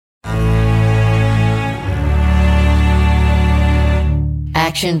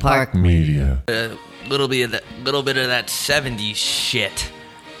Action Park Media. A little bit of that 70s shit.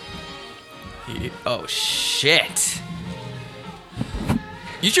 Oh shit.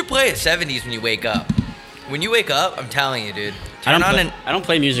 You should play a 70s when you wake up. When you wake up, I'm telling you, dude. I don't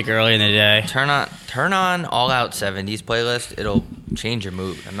play music early in the day. Turn on All Out 70s playlist. It'll change your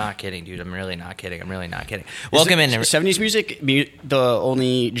mood. I'm not kidding, dude. I'm really not kidding. Welcome in. 70s music, the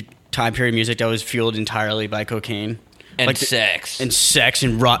only time period music that was fueled entirely by cocaine. And sex. And sex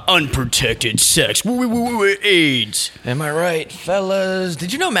and unprotected sex. AIDS. Am I right, fellas?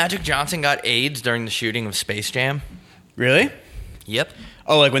 Did you know Magic Johnson got AIDS during the shooting of Space Jam? Really? Yep.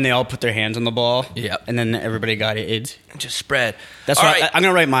 Oh, like when they all put their hands on the ball? Yep. And then everybody got AIDS? It just spread. That's all right. right. I'm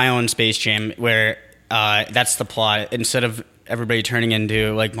going to write my own Space Jam where that's the plot. Instead of everybody turning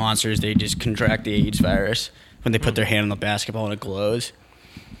into like monsters, they just contract the AIDS virus when they put their hand on the basketball and it glows.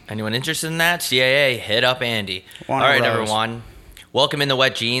 Anyone interested in that? CAA, hit up Andy. All right, everyone. Welcome in the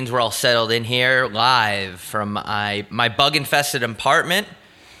Wet Jeans. We're all settled in here live from my bug-infested apartment.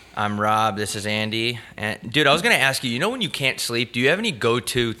 I'm Rob. This is Andy. And dude, I was going to ask you, when you can't sleep, do you have any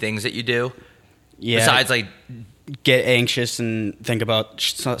go-to things that you do? Yeah. Besides, like, get anxious and think about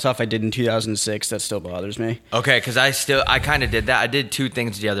stuff I did in 2006 that still bothers me. Okay, because I kind of did that. I did two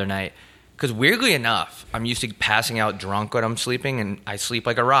things the other night. Because weirdly enough, I'm used to passing out drunk when I'm sleeping, and I sleep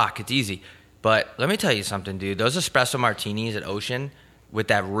like a rock. It's easy. But let me tell you something, dude. Those espresso martinis at Ocean with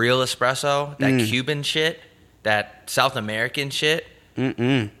that real espresso, that Cuban shit, that South American shit,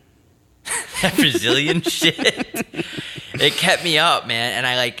 that Brazilian shit, it kept me up, man.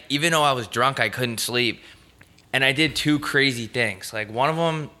 And even though I was drunk, I couldn't sleep. And I did two crazy things. Like one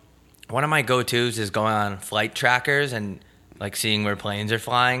of my go-tos is going on flight trackers and like seeing where planes are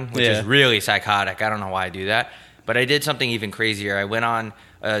flying, which is really psychotic. I don't know why I do that. But I did something even crazier. I went on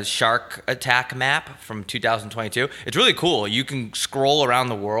a shark attack map from 2022. It's really cool. You can scroll around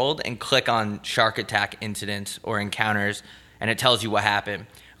the world and click on shark attack incidents or encounters, and it tells you what happened,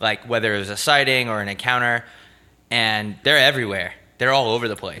 like whether it was a sighting or an encounter, and they're everywhere. They're all over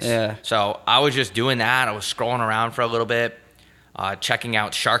the place. Yeah. So I was just doing that. I was scrolling around for a little bit, checking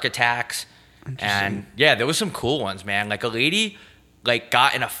out shark attacks. And yeah, there was some cool ones, man. Like a lady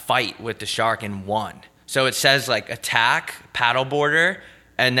got in a fight with the shark and won. So it says like attack, paddleboarder,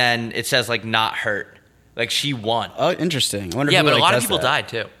 and then it says like not hurt. Like she won. Oh, interesting. I wonder Yeah, who, but a like, lot of does people that. died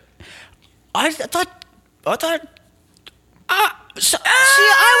too. I thought. I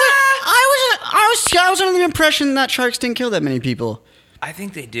was under the impression that sharks didn't kill that many people. I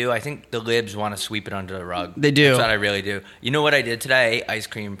think they do. I think the libs want to sweep it under the rug. They do. That's what I really do. You know what I did today? I ate ice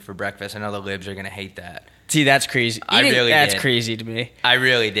cream for breakfast. I know the libs are going to hate that. See, that's crazy. That's crazy to me. I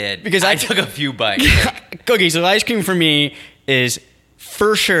really did. Because I took a few bites. Okay, so ice cream for me is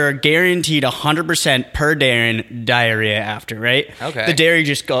for sure guaranteed 100% per Darren diarrhea after, right? Okay. The dairy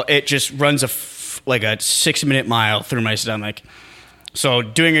just runs like a 6-minute mile through my stomach. So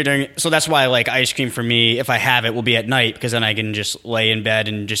so that's why like ice cream for me, if I have it, will be at night because then I can just lay in bed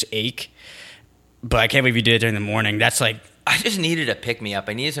and just ache. But I can't believe you did it during the morning. That's like I just needed a pick me up.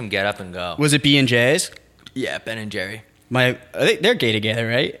 I needed some get up and go. Was it B&J's? Yeah, Ben and Jerry. They're gay together,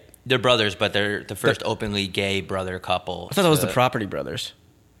 right? They're brothers, but they're the first openly gay brother couple. I thought that was the Property Brothers.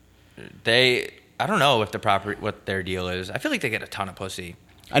 I don't know what their deal is. I feel like they get a ton of pussy.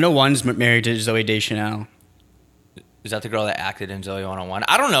 I know one's married to Zooey Deschanel. Is that the girl that acted in Zoe 101?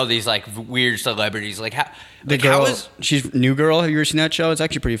 I don't know these like weird celebrities. Like how she's New Girl. Have you ever seen that show? It's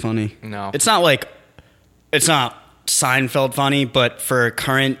actually pretty funny. No, it's not Seinfeld funny, but for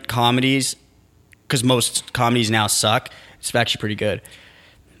current comedies, because most comedies now suck, it's actually pretty good.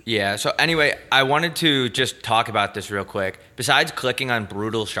 Yeah. So anyway, I wanted to just talk about this real quick. Besides clicking on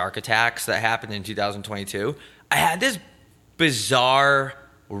brutal shark attacks that happened in 2022, I had this bizarre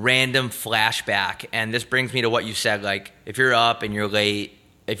random flashback, and this brings me to what you said. Like, if you're up and you're late,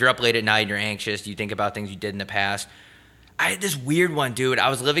 if you're up late at night and you're anxious, you think about things you did in the past. I had this weird one, dude. I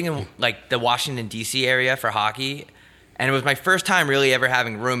was living in like the Washington D.C. area for hockey, and it was my first time really ever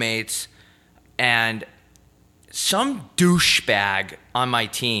having roommates. And some douchebag on my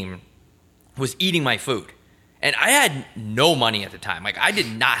team was eating my food, and I had no money at the time. Like, I did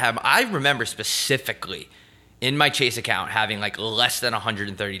not have. I remember specifically in my Chase account having like less than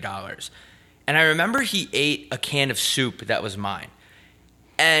 $130. And I remember he ate a can of soup that was mine.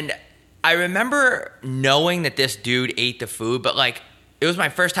 And I remember knowing that this dude ate the food, but like it was my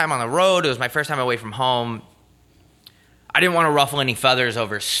first time on the road. It was my first time away from home. I didn't want to ruffle any feathers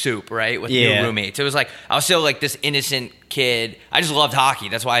over soup, right? With new roommates. It was like, I was still like this innocent kid. I just loved hockey.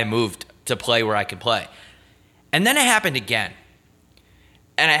 That's why I moved to play where I could play. And then it happened again.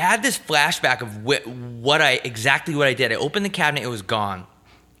 And I had this flashback of exactly what I did. I opened the cabinet, it was gone.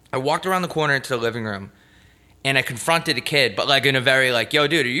 I walked around the corner into the living room, and I confronted a kid, but like in a very like, yo,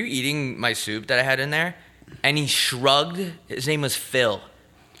 dude, are you eating my soup that I had in there? And he shrugged. His name was Phil,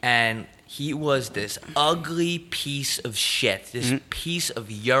 and he was this ugly piece of shit, this piece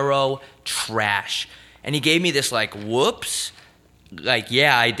of Euro trash. And he gave me this like, whoops, like,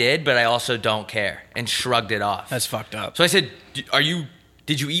 yeah, I did, but I also don't care, and shrugged it off. That's fucked up. So I said,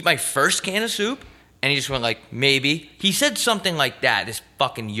 did you eat my first can of soup? And he just went like, maybe. He said something like that, this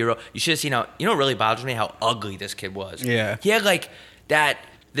fucking Euro. You should have seen how, what really bothers me? How ugly this kid was. Yeah. He had like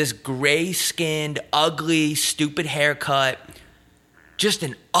this gray-skinned, ugly, stupid haircut. Just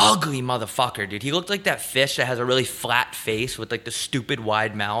an ugly motherfucker, dude. He looked like that fish that has a really flat face with like the stupid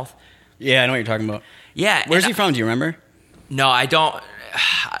wide mouth. Yeah, I know what you're talking about. Yeah. Where's he from? Do you remember? No, I don't.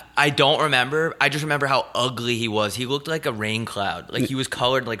 I don't remember. I just remember how ugly he was. He looked like a rain cloud. Like he was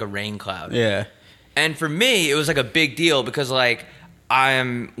colored like a rain cloud. Yeah. And for me, it was like a big deal because like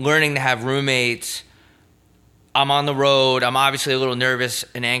I'm learning to have roommates. I'm on the road. I'm obviously a little nervous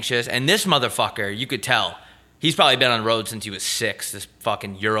and anxious. And this motherfucker, you could tell, he's probably been on the road since he was 6. This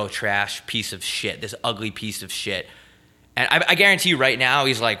fucking Euro trash piece of shit. This ugly piece of shit. And I guarantee you right now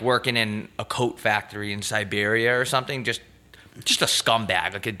he's like working in a coat factory in Siberia or something. Just a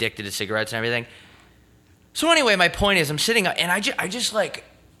scumbag, like addicted to cigarettes and everything. So anyway, my point is I'm sitting up and I just like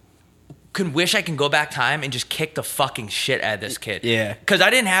can wish I can go back time and just kick the fucking shit out of this kid. Yeah. Because I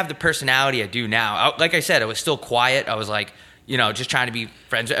didn't have the personality I do now. Like I said, I was still quiet. I was like, just trying to be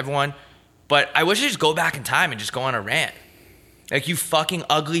friends with everyone. But I wish I just go back in time and just go on a rant. Like, you fucking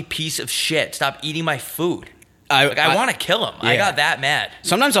ugly piece of shit. Stop eating my food. I want to kill him. Yeah. I got that mad.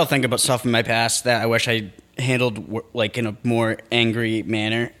 Sometimes I'll think about stuff in my past that I wish I handled like in a more angry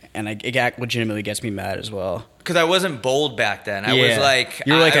manner. And it legitimately gets me mad as well. Because I wasn't bold back then. I was like...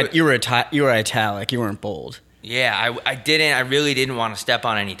 You were italic. You weren't bold. Yeah, I really didn't want to step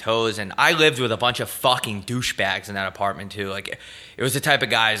on any toes. And I lived with a bunch of fucking douchebags in that apartment, too. Like, it was the type of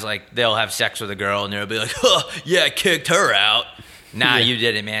guys, like, they'll have sex with a girl and they'll be like, yeah, I kicked her out. Nah, You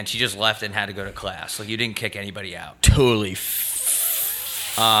didn't, man. She just left and had to go to class. Like, you didn't kick anybody out. Totally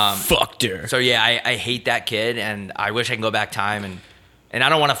fucked her. So, yeah, I hate that kid, and I wish I can go back time. And I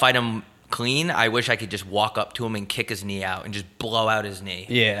don't want to fight him clean. I wish I could just walk up to him and kick his knee out and just blow out his knee.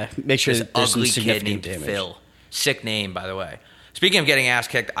 Yeah, make sure this there's ugly some kid named damage. Phil. Sick name, by the way. Speaking of getting ass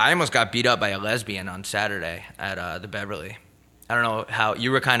kicked, I almost got beat up by a lesbian on Saturday at the Beverly. I don't know how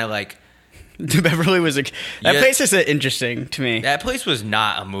you were kind of like... The Beverly was that place is interesting to me. That place was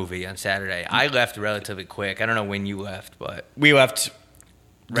not a movie on Saturday. I left relatively quick. I don't know when you left, but we left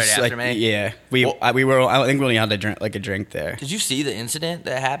right after me. Yeah, we were. I think we only had a drink there. Did you see the incident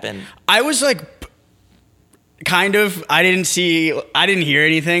that happened? I was like, kind of. I didn't hear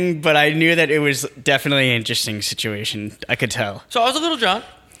anything, but I knew that it was definitely an interesting situation. I could tell. So I was a little drunk,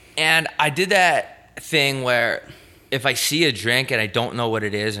 and I did that thing where if I see a drink and I don't know what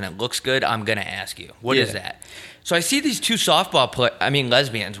it is and it looks good, I'm gonna ask you, what is that? So I see these two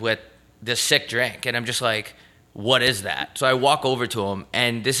lesbians with this sick drink, and I'm just like, what is that? So I walk over to them,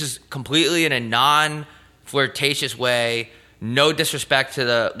 and this is completely in a non-flirtatious way, no disrespect to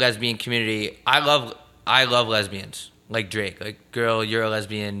the lesbian community. I love lesbians, like Drake. Like, girl, you're a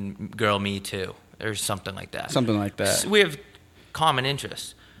lesbian, girl, me too. Or something like that. Something like that. We have common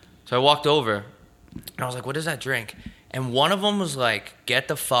interests. So I walked over, and I was like, what is that drink? And one of them was like, get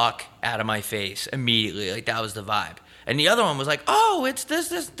the fuck out of my face immediately. Like, that was the vibe. And the other one was like, oh, it's this,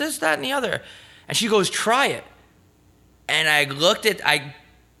 that, and the other. And she goes, try it. And I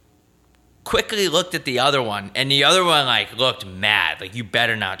quickly looked at the other one, and the other one, like, looked mad. Like, you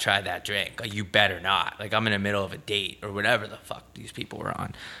better not try that drink. Like, you better not. Like, I'm in the middle of a date or whatever the fuck these people were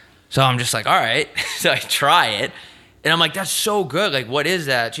on. So I'm just like, all right. So I try it, and I'm like, that's so good. Like, what is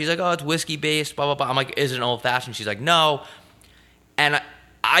that? She's like, oh, it's whiskey-based, blah, blah, blah. I'm like, is it an old-fashioned? She's like, no. And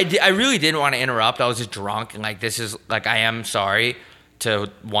I really didn't want to interrupt. I was just drunk, and, like, this is, like, I am sorry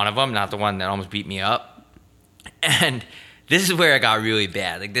to one of them, not the one that almost beat me up. And this is where it got really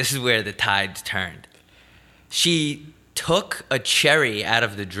bad. Like, this is where the tides turned. She took a cherry out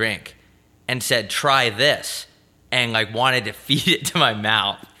of the drink and said, try this, and, like, wanted to feed it to my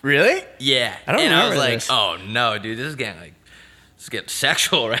mouth. Really? Yeah. I don't remember this. And I was like, oh, no, dude, this is getting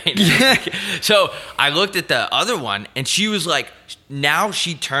sexual right now. So I looked at the other one, and she was like, now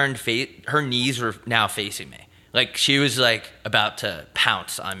she turned her knees were now facing me. Like, she was, like, about to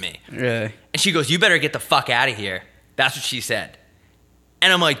pounce on me. Really? And she goes, you better get the fuck out of here. That's what she said.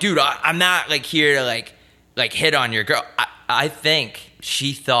 And I'm like, dude, I'm not, like, here to, like hit on your girl. I think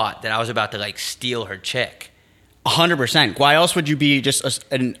she thought that I was about to, like, steal her chick. 100%. Why else would you be just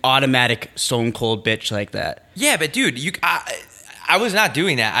an automatic stone cold bitch like that? Yeah, but, dude, I was not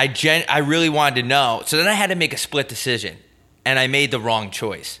doing that. I really wanted to know. So then I had to make a split decision, and I made the wrong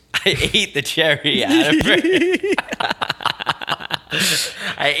choice. I ate the cherry out of her.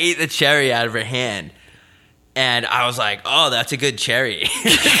 I ate the cherry out of her hand. And I was like, oh, that's a good cherry.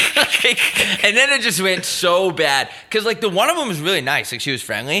 And then it just went so bad. Because, like, the one of them was really nice. Like, she was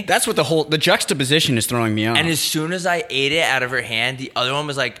friendly. That's what the juxtaposition is throwing me off. And as soon as I ate it out of her hand, the other one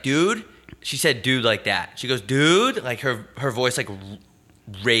was like, dude. She said dude like that. She goes, dude. Like, her voice, like,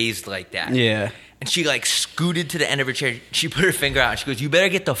 raised like that. Yeah. And she, like, scooted to the end of her chair. She put her finger out. She goes, you better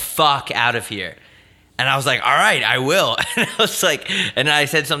get the fuck out of here. And I was like, all right, I will. And I was like, and then I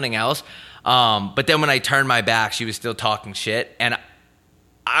said something else. But then when I turned my back, she was still talking shit. And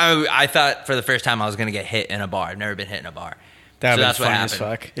I thought for the first time I was going to get hit in a bar. I've never been hit in a bar. That would be fun as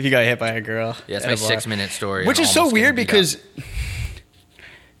fuck. If you got hit by a girl. Yeah, it's my 6-minute story. Which is so weird because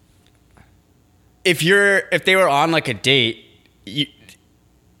if they were on like a date,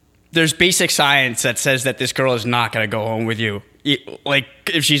 there's basic science that says that this girl is not going to go home with you. Like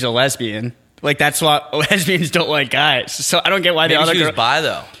if she's a lesbian. Like that's why lesbians don't like guys. So I don't get why the other girl. Maybe she was bi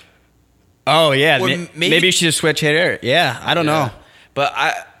though. Oh yeah, maybe she's a switch hitter. Yeah, I don't know. But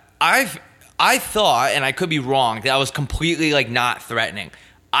I thought, and I could be wrong, that I was completely like not threatening.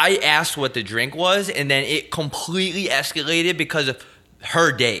 I asked what the drink was, and then it completely escalated because of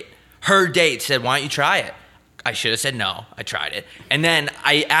her date. Her date said, "Why don't you try it?" I should have said no. I tried it, and then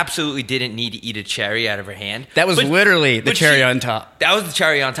I absolutely didn't need to eat a cherry out of her hand. That was literally the cherry on top. That was the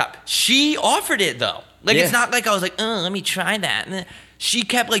cherry on top. She offered it though. Like it's not like I was like, "Oh, let me try that." And then she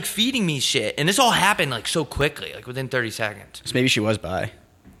kept like feeding me shit, and this all happened like so quickly, like within 30 seconds. So maybe she was bi.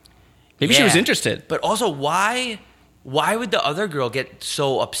 Maybe she was interested. But also, why would the other girl get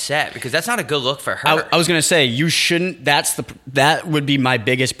so upset? Because that's not a good look for her. I was gonna say you shouldn't. That would be my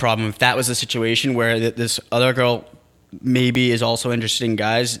biggest problem if that was the situation where this other girl maybe is also interested in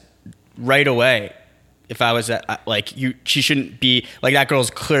guys. Right away, if I was she shouldn't be like that.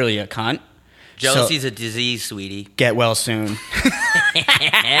 Girl's clearly a cunt. Jealousy's a disease, sweetie. Get well soon.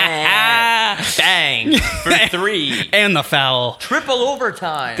 Bang for 3 and the foul. Triple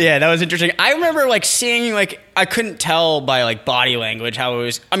overtime. Yeah, that was interesting. I remember like seeing I couldn't tell by like body language how it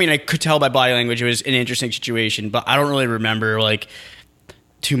was. I mean, I could tell by body language it was an interesting situation, but I don't really remember like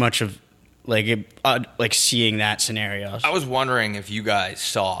too much of like seeing that scenario. I was wondering if you guys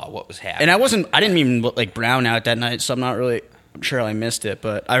saw what was happening. And I didn't even like brown out that night, so I'm sure I missed it,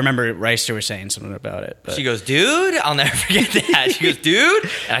 but I remember Reister was saying something about it. But. She goes, dude, I'll never forget that. She goes, dude,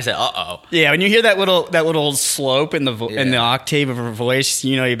 and I said, uh-oh. Yeah, when you hear that little slope in the octave of her voice,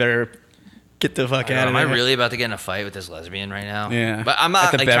 you know you better get the fuck out of there. Am I really about to get in a fight with this lesbian right now? Yeah. But I'm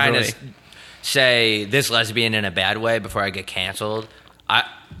not like trying to say this lesbian in a bad way before I get canceled.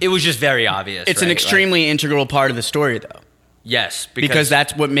 It was just very obvious. It's an extremely integral part of the story, though. Yes, because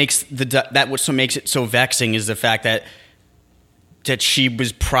that's what makes what makes it so vexing is the fact that she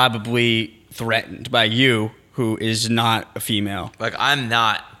was probably threatened by you, who is not a female. Like, I'm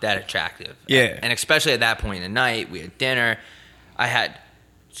not that attractive. Yeah. And especially at that point in the night, we had dinner. I had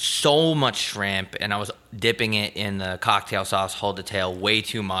so much shrimp, and I was dipping it in the cocktail sauce, hold the tail, way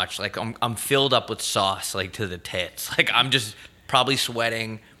too much. Like, I'm filled up with sauce, like, to the tits. Like, I'm just probably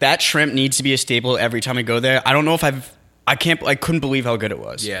sweating. That shrimp needs to be a staple every time I go there. I don't know if I couldn't believe how good it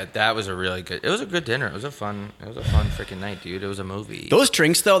was. Yeah, that was a really good. It was a good dinner. It was a fun freaking night, dude. It was a movie. Those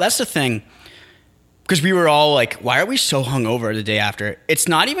drinks, though, that's the thing. Because we were all like, why are we so hungover the day after? It's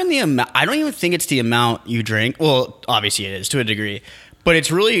not even the amount. I don't even think it's the amount you drink. Well, obviously it is to a degree. But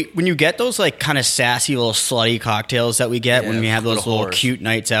it's really, when you get those like kind of sassy little slutty cocktails that we get when we have those little cute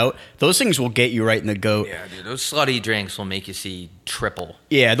nights out, those things will get you right in the goat. Yeah, dude, those slutty drinks will make you see triple.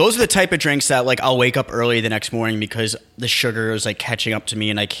 Yeah, those are the type of drinks that like I'll wake up early the next morning because the sugar is like catching up to me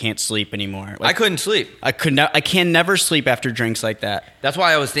and I can't sleep anymore. Like, I couldn't sleep. I can never sleep after drinks like that. That's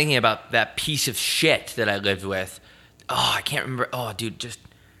why I was thinking about that piece of shit that I lived with. Oh, I can't remember. Oh, dude, just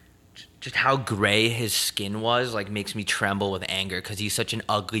how gray his skin was, like, makes me tremble with anger because he's such an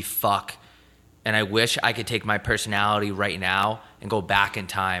ugly fuck. And I wish I could take my personality right now and go back in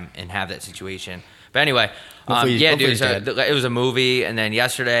time and have that situation. But anyway, dude, it was a movie. And then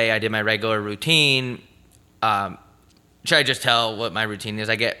yesterday I did my regular routine. Should I just tell what my routine is?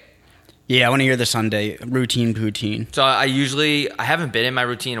 Yeah, I want to hear the Sunday routine poutine. So I haven't been in my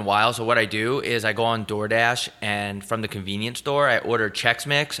routine in a while. So what I do is I go on DoorDash, and from the convenience store, I order Chex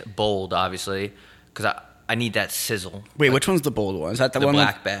Mix, bold, obviously, because I need that sizzle. Wait, which one's the bold one? Is that the one?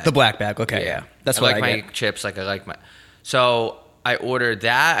 Black bag. The black bag. Okay, yeah. That's what I like. get. My chips, like I like my. So I order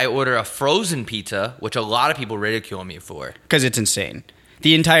that. I order a frozen pizza, which a lot of people ridicule me for because it's insane.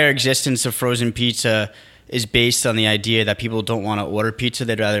 The entire existence of frozen pizza is based on the idea that people don't want to order pizza;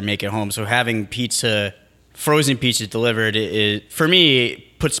 they'd rather make it home. So having frozen pizza delivered, for me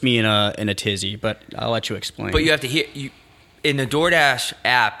puts me in a tizzy. But I'll let you explain. But you have to hear in the DoorDash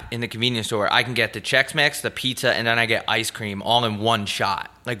app in the convenience store, I can get the Chex Mix, the pizza, and then I get ice cream all in one shot,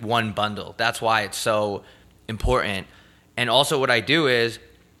 like one bundle. That's why it's so important. And also what I do is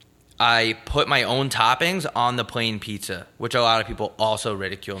I put my own toppings on the plain pizza, which a lot of people also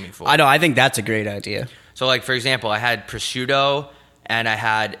ridicule me for. I know. I think that's a great idea. So, like, for example, I had prosciutto and I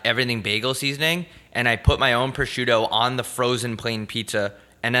had everything bagel seasoning, and I put my own prosciutto on the frozen plain pizza,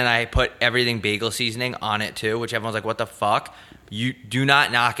 and then I put everything bagel seasoning on it too, which everyone's like, what the fuck? You do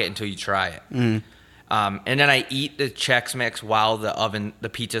not knock it until you try it. And then I eat the Chex Mix while the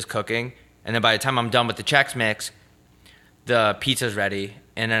pizza's cooking. And then by the time I'm done with the Chex Mix, the pizza's ready.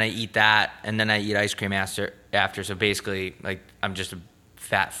 And then I eat that, and then I eat ice cream after. So basically, like, I'm just a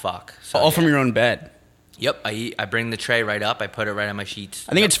fat fuck. So, All from your own bed. Yep, I bring the tray right up. I put it right on my sheets.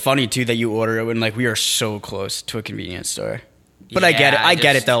 I think it's funny too that you order it when like we are so close to a convenience store. But Yeah, I get it. I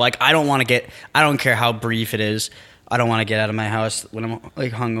get it though. Like I don't care how brief it is. I don't want to get out of my house when I'm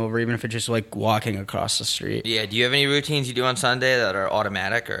like hungover, even if it's just like walking across the street. Yeah. Do you have any routines you do on Sunday that are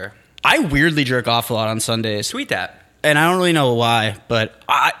automatic or? I weirdly jerk off a lot on Sundays. Tweet that. And I don't really know why, but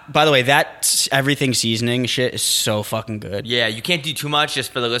by the way, that everything seasoning shit is so fucking good. Yeah, you can't do too much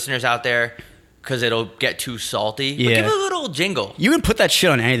just for the listeners out there because it'll get too salty. But Yeah. give it a little jingle. You can put that shit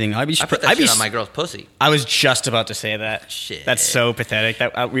on anything. I put that shit on my girl's pussy. I was just about to say that. Shit. That's so pathetic.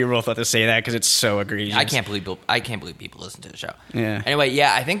 That we were both about to say that because it's so egregious. I can't believe people listen to the show. Yeah. Anyway,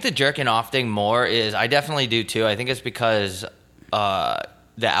 yeah, I think the jerking off thing more is I definitely do too. I think it's because the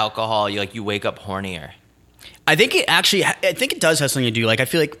alcohol, you wake up hornier. I think it does have something to do. Like I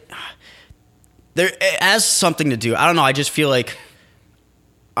feel like it has something to do. I don't know. I just feel like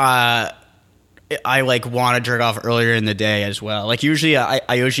I like want to jerk off earlier in the day as well. Like usually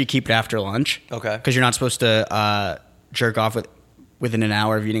I usually keep it after lunch. Okay. Because you're not supposed to jerk off within an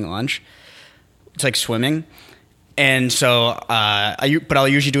hour of eating lunch. It's like swimming. And so I'll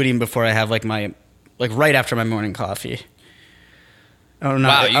usually do it even before I have like right after my morning coffee. I'm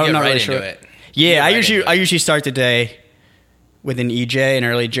not, Wow, you I'm get not right really into sure. it. Yeah, You get right into I it. usually start the day with an EJ, an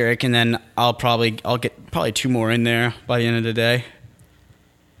early jerk, and then I'll get probably 2 more in there by the end of the day.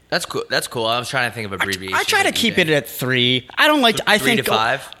 That's cool. That's cool. I was trying to think of abbreviations. I try to keep it at 3. I don't like. I 3 think to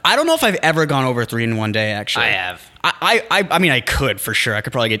 5? I don't know if I've ever gone over 3 in one day. Actually, I have. I mean, I could for sure. I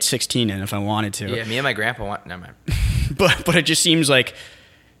could probably get 16 in if I wanted to. Yeah, me and my grandpa want. Never mind. But it just seems like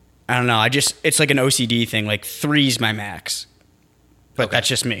I don't know. It's like an OCD thing. Like 3's my max. But Okay. that's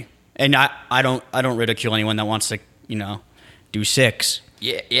just me. And I don't ridicule anyone that wants to do 6.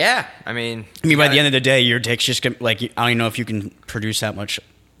 Yeah. I mean, By the end of the day, your dick's just like I don't even know if you can produce that much.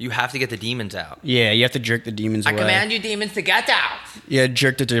 you have to get the demons out. Yeah, you have to jerk the demons away. you, demons, to get out. Yeah,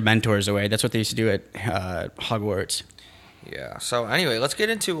 jerk the Dementors away. That's what they used to do at Hogwarts. Yeah. So anyway, let's get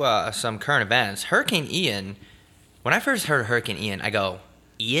into some current events. Hurricane Ian. When I first heard Hurricane Ian, I go,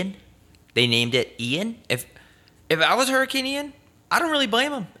 Ian? They named it Ian? If I was Hurricane Ian, I don't really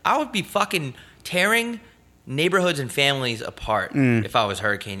blame them. I would be fucking tearing neighborhoods and families apart if I was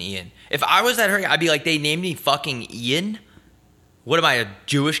Hurricane Ian. If I was that hurricane, I'd be like, they named me fucking Ian? What am I, a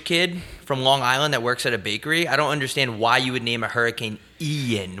Jewish kid from Long Island that works at a bakery? I don't understand why you would name a hurricane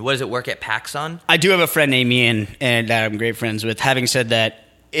Ian. What does it work at PacSun? I do have a friend named Ian, and that I'm great friends with. Having said that,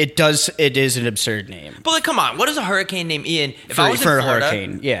 it is an absurd name. But like, come on, what is a hurricane named Ian? If For I was in a Florida,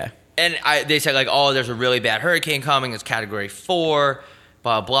 hurricane, yeah. and they said like, oh, there's a really bad hurricane coming. It's Category 4,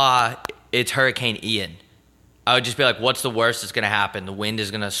 blah, blah. It's Hurricane Ian. I would just be like, what's the worst that's going to happen? The wind is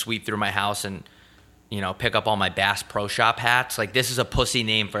going to sweep through my house and, pick up all my Bass Pro Shop hats. Like, this is a pussy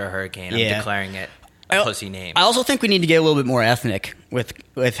name for a hurricane. Yeah. I'm declaring it a pussy name. I also think we need to get a little bit more ethnic with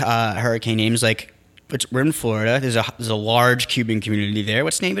hurricane names. Like, we're in Florida. There's a large Cuban community there.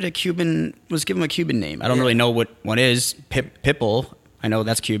 Let's name it a Cuban. Let's give them a Cuban name. I don't really know what is. Pipple. I know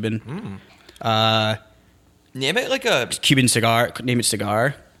that's Cuban. Name it like a Cuban cigar. Name it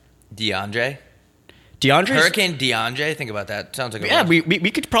cigar. DeAndre. Hurricane. Hurricane DeAndre. Think about that. Sounds like a Yeah, we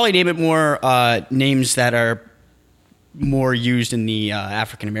could probably name it more names that are more used in the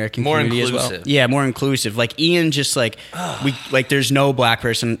African American More community as well. inclusive. Yeah, more inclusive. Like Ian, just like there's no black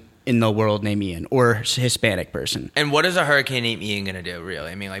person in the world named Ian or Hispanic person. And what is a hurricane named Ian gonna do?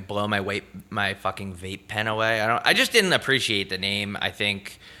 Really? I mean, like blow my fucking vape pen away? I just didn't appreciate the name. I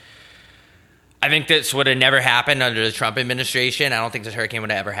think this would have never happened under the Trump administration. I don't think this hurricane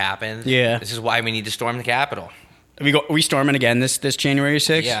would have ever happened. Yeah. This is why we need to storm the Capitol. Are we storming again this January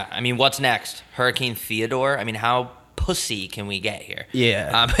 6th? Yeah. I mean, what's next? Hurricane Theodore? I mean, how pussy can we get here?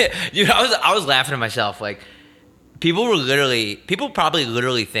 Yeah. Dude, I was laughing at myself. Like, people probably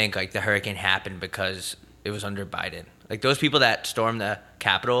literally think like the hurricane happened because it was under Biden. Like, those people that stormed the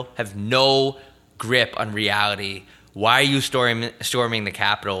Capitol have no grip on reality. Why are you storming the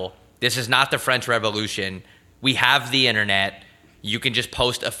Capitol? This is not the French Revolution. We have the internet. You can just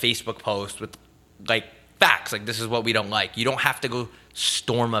post a Facebook post with like facts. Like, this is what we don't like. You don't have to go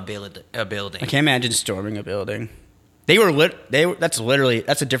storm a building. I can't imagine storming a building. That's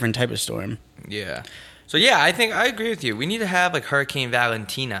a different type of storm. Yeah. So yeah, I think I agree with you. We need to have like Hurricane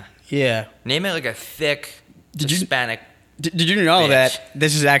Valentina. Yeah. Name it like a thick Hispanic. Did you know bitch. that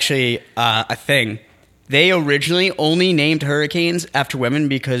this is actually a thing? They originally only named hurricanes after women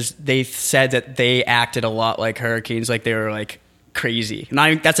because they said that they acted a lot like hurricanes, like they were like crazy.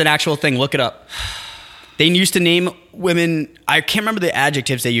 And that's an actual thing. Look it up. They used to name women. I can't remember the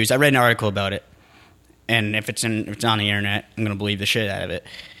adjectives they used. I read an article about it, and if it's on the internet, I'm gonna believe the shit out of it.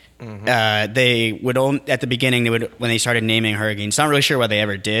 Mm-hmm. They would at the beginning when they started naming hurricanes. Not really sure why they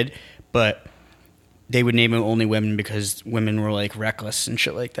ever did, but they would name them only women because women were like reckless and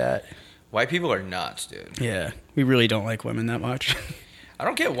shit like that. White people are nuts, dude. Yeah, we really don't like women that much. I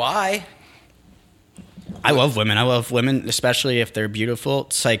don't get why. I love women, especially if they're beautiful.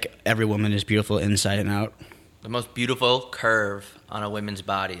 It's like every woman is beautiful inside and out. The most beautiful curve on a woman's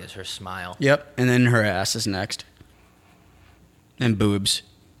body is her smile. Yep, and then her ass is next. And boobs.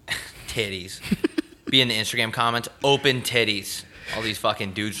 Titties. Be in the Instagram comments, open titties. All these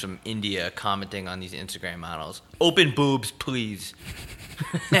fucking dudes from India commenting on these Instagram models. Open boobs, please.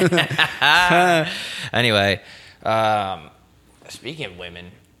 Anyway, speaking of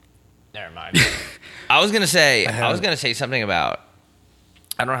women, never mind. I was gonna say something about.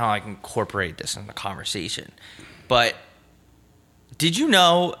 I don't know how I can incorporate this in the conversation, but did you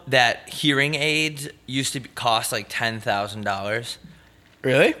know that hearing aids used to cost like $10,000?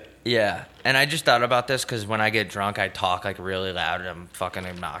 Really? Yeah, and I just thought about this because when I get drunk, I talk like really loud and I'm fucking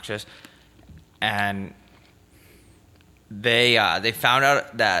obnoxious, and they found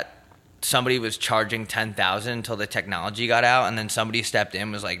out that somebody was charging $10,000 until the technology got out, and then somebody stepped in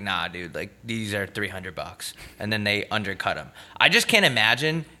and was like, nah, dude, like these are $300, and then they undercut them. I just can't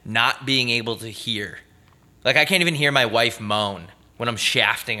imagine not being able to hear. Like, I can't even hear my wife moan when I'm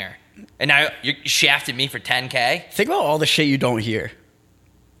shafting her, and now you shafted me for $10K. Think about all the shit you don't hear.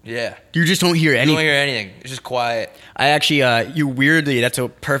 Yeah, you just don't hear anything. You don't hear anything. It's just quiet. I actually, that's a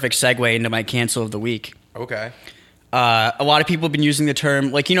perfect segue into my cancel of the week. Okay. A lot of people have been using the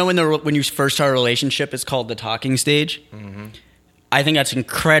term, like, you know, when you first start a relationship, it's called the talking stage. Mm-hmm. I think that's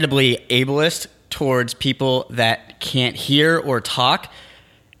incredibly ableist towards people that can't hear or talk,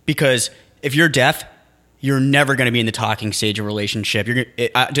 because if you're deaf, you're never going to be in the talking stage of a relationship.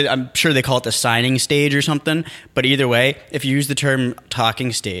 I'm sure they call it the signing stage or something, but either way, if you use the term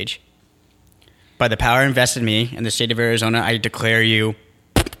talking stage, by the power invested in me in the state of Arizona, I declare you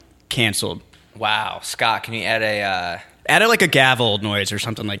canceled. Wow, Scott, can you add like a gavel noise or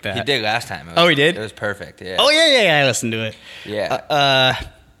something like that? He did last time. He did? It was perfect. Yeah. Oh yeah. I listened to it. Yeah.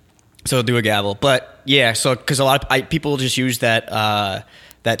 So I'll do a gavel, but yeah. So because a lot of people just use that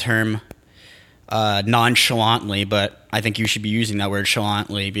term nonchalantly, but I think you should be using that word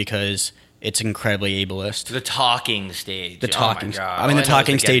chalantly because it's incredibly ableist. The talking stage. The talking. Oh I'm in the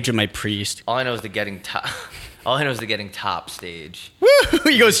talking stage with my priest. All I know is the getting top. All I know is the getting top stage. Woo!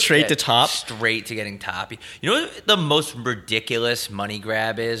 You go straight to top? Straight to getting top. You know what the most ridiculous money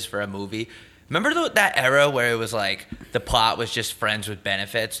grab is for a movie? Remember that era where it was like the plot was just friends with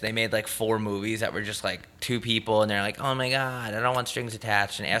benefits? They made like 4 movies that were just like 2 people, and they're like, oh my God, I don't want strings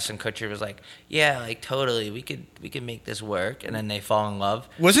attached. And Ashton Kutcher was like, yeah, like totally, we could make this work. And then they fall in love.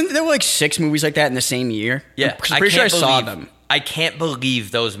 Wasn't there like 6 movies like that in the same year? Yeah. I'm pretty sure I saw them. I can't believe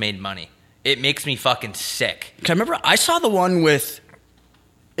those made money. It makes me fucking sick. 'Cause I remember I saw the one with,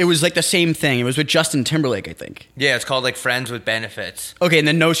 it was like the same thing. It was with Justin Timberlake, I think. Yeah, it's called like Friends with Benefits. Okay, and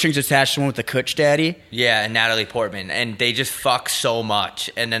then No Strings Attached, the one with the Kutch daddy. Yeah, and Natalie Portman. And they just fuck so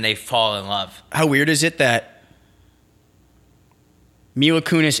much, and then they fall in love. How weird is it that Mila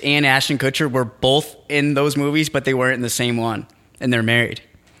Kunis and Ashton Kutcher were both in those movies, but they weren't in the same one, and they're married?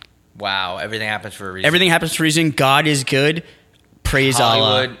 Wow, everything happens for a reason. Everything happens for a reason. God is good. Praise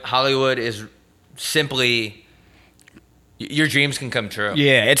Allah. Hollywood is simply, your dreams can come true.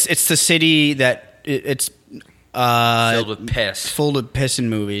 Yeah, it's the city that it's filled with piss. Full of piss in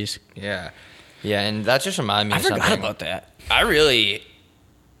movies. Yeah, and that just reminded me of something. I forgot about that. I really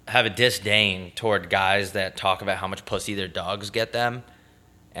have a disdain toward guys that talk about how much pussy their dogs get them.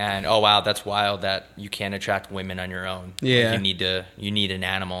 And oh wow, that's wild that you can't attract women on your own. Yeah. Like, you need an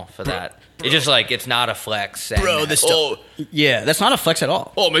animal for that. It's just like it's not a flex. Saying Bro, that. this stuff. Yeah, that's not a flex at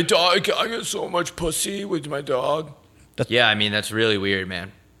all. Oh, my dog, I get so much pussy with my dog. Yeah, I mean that's really weird,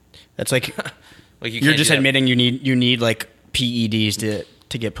 man. That's like Like you're just admitting you need like PEDs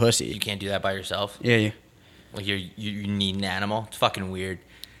to get pussy. you can't do that by yourself. Yeah. Like you need an animal. It's fucking weird.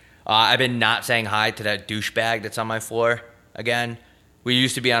 I've been not saying hi to that douchebag that's on my floor again. We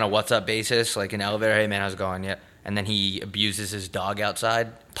used to be on a what's up basis, like an elevator. Hey man, how's it going? Yeah. And then he abuses his dog outside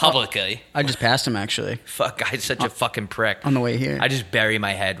publicly. I just passed him actually Fuck, guy's such a fucking prick. on the way here. I just bury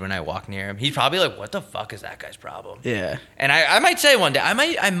my head when I walk near him. He's probably like, "What the fuck is that guy's problem?" Yeah. And I might say one day,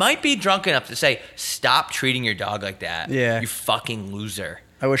 I might be drunk enough to say, "Stop treating your dog like that." Yeah. You fucking loser.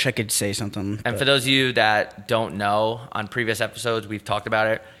 I wish I could say something. And but- for those of you that don't know, on previous episodes we've talked about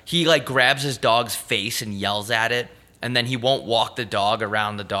it. He like grabs his dog's face and yells at it, and then he won't walk the dog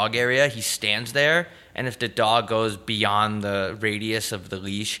around the dog area. He stands there, and if the dog goes beyond the radius of the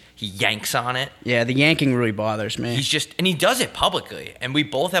leash, he yanks on it. yeah, the yanking really bothers me. And he does it publicly, and we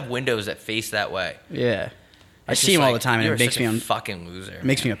both have windows that face that way. Yeah. I It's see just him all like, the time, and you're it makes such me a fucking loser. it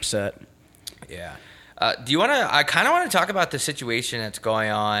makes me upset. Yeah. Do you want to? I kind of want to talk about the situation that's going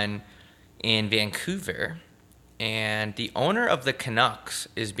on in Vancouver, and the owner of the Canucks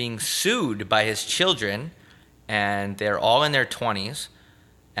is being sued by his children, and they're all in their 20s.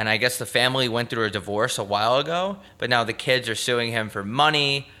 And I guess the family went through a divorce a while ago, but now the kids are suing him for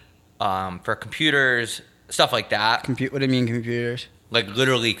money, for computers, stuff like that. What do you mean computers? Like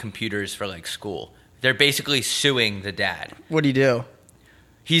literally computers for like school. They're basically suing the dad. What do you do?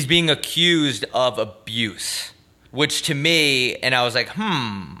 He's being accused of abuse, which to me, and I was like,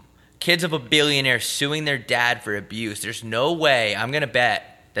 kids of a billionaire suing their dad for abuse. There's no way, I'm going to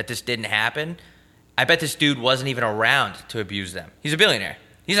bet that this didn't happen. I bet this dude wasn't even around to abuse them. He's a billionaire.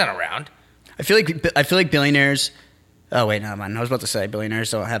 He's not around. I feel like billionaires. Oh wait, no, man. I was about to say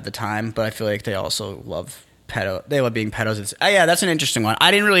billionaires don't have the time, but I feel like they also love They love being pedos. Yeah, that's an interesting one.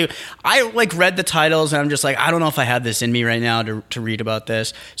 I like read the titles and I'm just like, I don't know if I have this in me right now to read about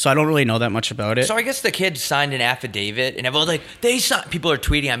this. So I don't really know that much about it. So I guess the kids signed an affidavit, and everyone's like, people are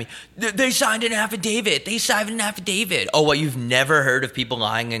tweeting at me, they signed an affidavit. They signed an affidavit. Oh, what, you've never heard of people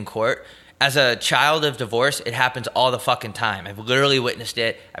lying in court? As a child of divorce, it happens all the fucking time. I've literally witnessed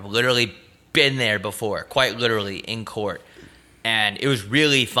it. I've literally been there before, quite literally in court. And it was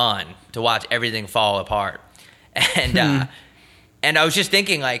really fun to watch everything fall apart. And and I was just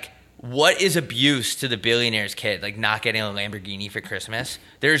thinking, like, what is abuse to the billionaire's kid? Like, not getting a Lamborghini for Christmas?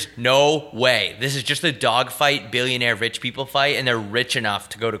 There's no way. This is just a dogfight, billionaire rich people fight, and they're rich enough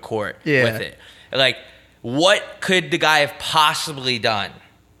to go to court with it. Like, what could the guy have possibly done?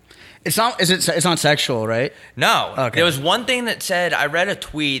 It's not. It's not sexual, right? No. Okay. There was one thing that said, I read a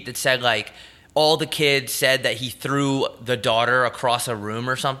tweet that said, like, all the kids said that he threw the daughter across a room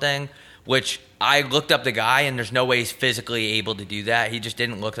or something, which I looked up the guy, and there's no way he's physically able to do that. He just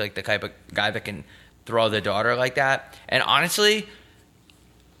didn't look like the type of guy that can throw the daughter like that. And honestly,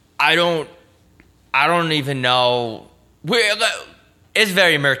 I don't even know. It's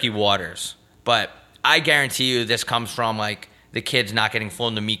very murky waters, but I guarantee you this comes from, like, the kids not getting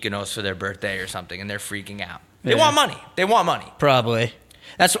flown to Mykonos for their birthday or something, and they're freaking out. They want money. They want money. Probably.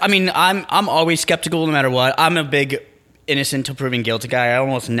 I'm always skeptical no matter what. I'm a big innocent till proven guilty guy. I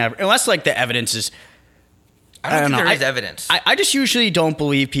almost never, unless like the evidence is. I don't think there is evidence. I just usually don't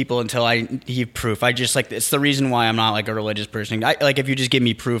believe people until I have proof. I just like, it's the reason why I'm not like a religious person. Like if you just give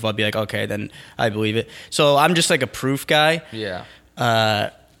me proof, I'll be like, okay, then I believe it. So I'm just like a proof guy. Yeah.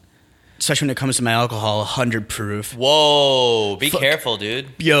 Especially when it comes to my alcohol, 100 proof. Whoa, be careful, dude.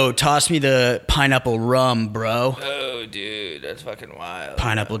 Yo, toss me the pineapple rum, bro. Oh, dude, that's fucking wild.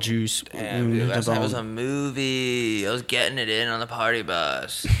 Pineapple juice. Damn, dude, last night was a movie. I was getting it in on the party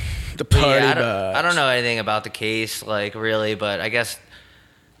bus. The party bus. I don't know anything about the case, like, really, but I guess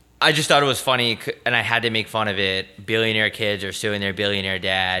I just thought it was funny, and I had to make fun of it. Billionaire kids are suing their billionaire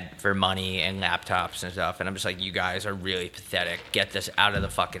dad for money and laptops and stuff, and I'm just like, you guys are really pathetic. Get this out of the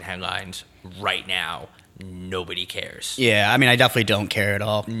fucking headlines right now. Nobody cares. Yeah, I mean, I definitely don't care at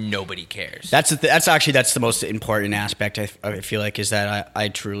all. Nobody cares. That's the most important aspect. I feel like is that I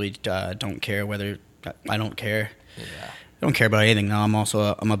truly don't care whether I don't care. Yeah. I don't care about anything now.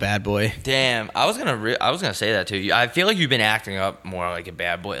 I'm a bad boy. Damn, I was gonna say that to you. I feel like you've been acting up more like a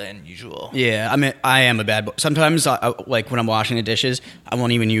bad boy than usual. Yeah, I am a bad boy. Sometimes, like when I'm washing the dishes, I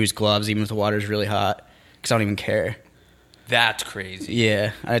won't even use gloves, even if the water's really hot, because I don't even care. That's crazy.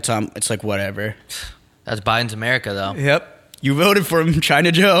 Yeah, it's like whatever. That's Biden's America, though. Yep. You voted for him,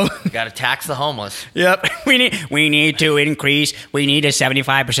 China Joe. You got to tax the homeless. Yep. We need to increase. We need a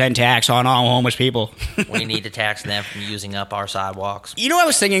 75% tax on all homeless people. We need to tax them from using up our sidewalks. You know what I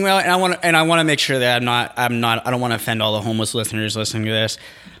was thinking about, and I want to make sure that I don't want to offend all the homeless listeners listening to this.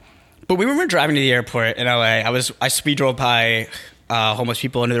 But we were driving to the airport in LA. We drove by homeless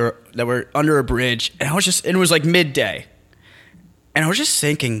people that were under a bridge, and it was like midday, and I was just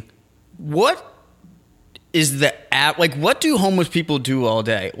thinking, what is what do homeless people do all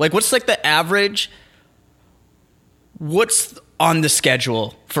day? Like, what's like the average? What's on the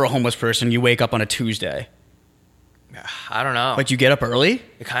schedule for a homeless person? You wake up on a Tuesday. I don't know. Like, you get up early?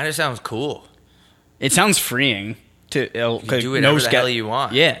 It kind of sounds cool. It sounds freeing to You do whatever the hell you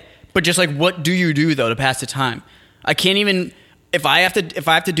want. Yeah, but just like, what do you do though to pass the time? I can't even if I have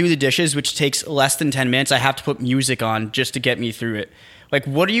to do the dishes, which takes less than 10 minutes. I have to put music on just to get me through it. Like,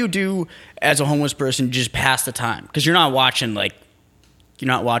 what do you do as a homeless person to just pass the time? Because you're not watching like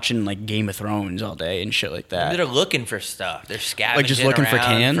Game of Thrones all day and shit like that. They're looking for stuff. They're scavenging Like, just looking for around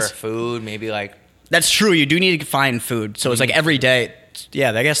cans? for food. Maybe like That's true. You do need to find food. So it's like every day.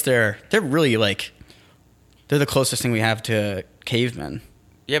 Yeah, I guess they're really like they're the closest thing we have to cavemen.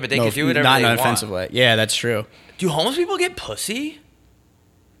 yeah, but they can do whatever not they in an want. offensive way. Yeah, that's true. Do homeless people get pussy?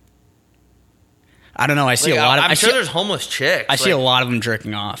 I don't know. I see Like, a lot of. I'm sure there's homeless chicks. I see a lot of them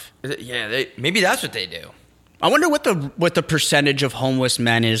jerking off. Maybe that's what they do. I wonder what the percentage of homeless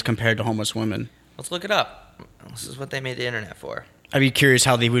men is compared to homeless women. Let's look it up. This is what they made the internet for. I'd be curious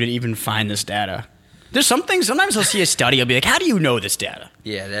how they would even find this data. There's some things. Sometimes I'll see a study. I'll be like, "How do you know this data?"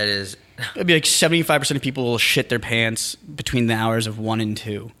 Yeah, that is. It'd be like 75% of people will shit their pants between the hours of 1 and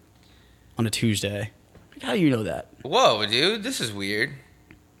 2 on a Tuesday. Like, how do you know that? Whoa, dude, this is weird.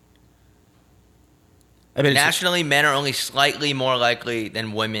 I bet Nationally, men are only slightly more likely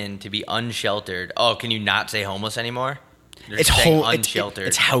than women to be unsheltered. Oh, can you not say homeless anymore? They're it's saying whole. unsheltered.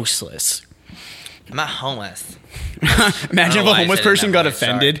 It's houseless. I'm not homeless. Imagine if a why I homeless said it in person that got voice,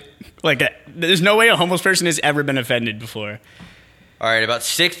 sorry. offended. Like, there's no way a homeless person has ever been offended before. All right, about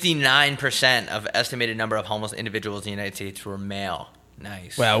 69% of estimated number of homeless individuals in the United States were male.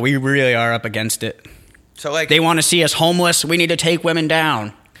 Nice. Wow, we really are up against it. So like They want to see us homeless. We need to take women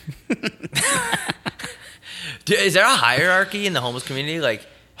down. is there a hierarchy in the homeless community? Like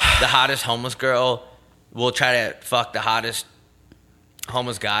the hottest homeless girl will try to fuck the hottest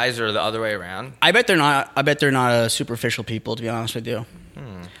homeless guys, or the other way around? I bet they're not superficial people, to be honest with you.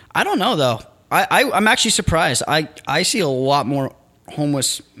 I don't know though. I'm actually surprised. I see a lot more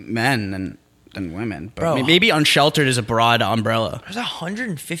homeless men than women. But Bro. maybe unsheltered is a broad umbrella. There's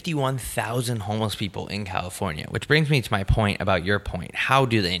 151,000 homeless people in California, which brings me to my point about your point. How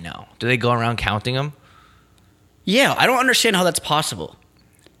do they know? Do they go around counting them? Yeah, I don't understand how that's possible.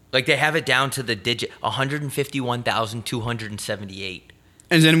 Like they have it down to the digit 151,278.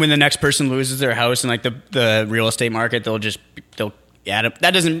 And then when the next person loses their house in like the real estate market, they'll add up.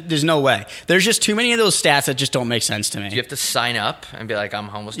 There's no way. There's just too many of those stats that just don't make sense to me. Do you have to sign up and be like, I'm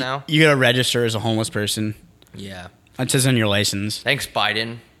homeless now? You gotta register as a homeless person. Yeah. It says on your license. Thanks,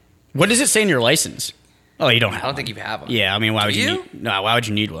 Biden. What does it say in your license? Oh, you don't have I don't one. think you have one. Yeah, I mean, why Do would you? why would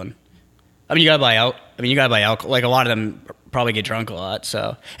you need one? I mean, you gotta buy out. You gotta buy alcohol. Like, a lot of them probably get drunk a lot.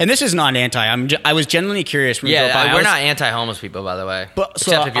 So, and this is not anti. I was genuinely curious. When we drove by. Yeah, we're not anti-homeless people, by the way. But-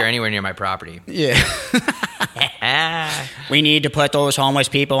 except so, if you're anywhere near my property. Yeah. We need to put those homeless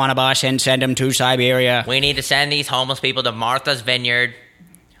people on a bus and send them to Siberia. We need to send these homeless people to Martha's Vineyard.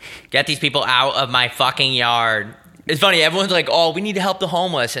 Get these people out of my fucking yard. It's funny, everyone's like, oh, we need to help the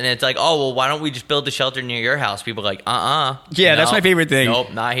homeless. And it's like, oh, well, why don't we just build the shelter near your house? People are like, Yeah, that's my favorite thing.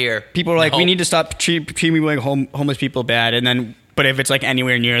 Nope, not here. People are like, we Nope. need to stop treating like homeless people bad, and then, but if it's like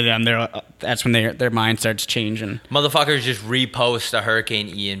anywhere near them, that's when their mind starts changing. Motherfuckers just repost a Hurricane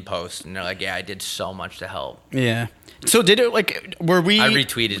Ian post, and they're like, yeah, I did so much to help. Yeah. So did it were we? I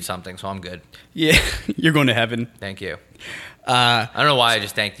retweeted something, so I'm good. Yeah, you're going to heaven Thank you. I don't know why I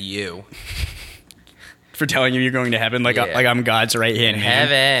just thanked you. for telling you you're going to heaven. Like Yeah. like I'm God's right hand man.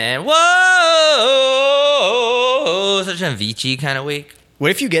 Heaven. Whoa. Such an Avicii kind of week.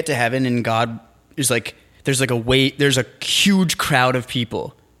 What if you get to heaven and God is like, there's a huge crowd of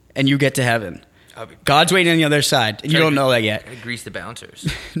people, and you get to heaven. God's waiting on the other side, and you don't know that yet. Grease the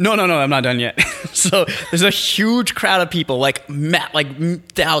bouncers. No, I'm not done yet. So there's a huge crowd of people, like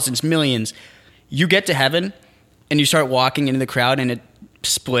thousands, millions. You get to heaven, and you start walking into the crowd, and it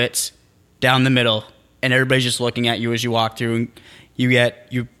splits down the middle, and everybody's just looking at you as you walk through. And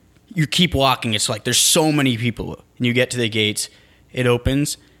you keep walking. It's like there's so many people, and you get to the gates. It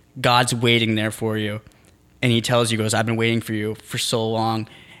opens. God's waiting there for you, and He tells you, "Goes, I've been waiting for you for so long."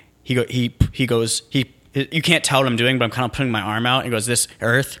 He goes. You can't tell what I'm doing, but I'm kind of putting my arm out. He goes, "This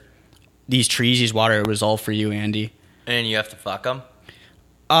earth, these trees, these water, it was all for you, Andy. And you have to fuck them?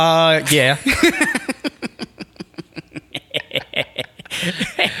 Yeah.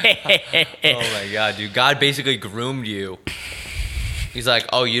 Oh my God, dude. God basically groomed you. He's like,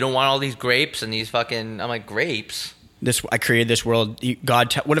 oh, you don't want all these grapes and these fucking... I'm like, grapes? I created this world.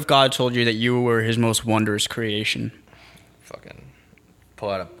 What if God told you that you were his most wondrous creation? Fucking pull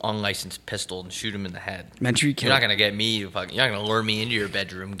out an unlicensed pistol and shoot him in the head. You're not going to get me. You're not going to lure me into your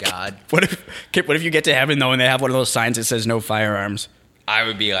bedroom, God. What if you get to heaven, though, and they have one of those signs that says no firearms? I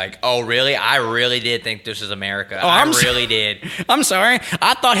would be like, oh, really? I really did think this is America. Oh, I really did. I'm sorry.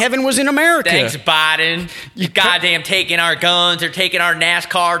 I thought heaven was in America. Thanks, Biden. You goddamn taking our guns. They're taking our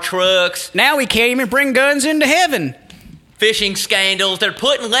NASCAR trucks. Now we can't even bring guns into heaven. Fishing scandals. They're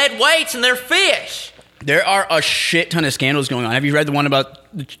putting lead weights in their fish. There are a shit ton of scandals going on. Have you read the one about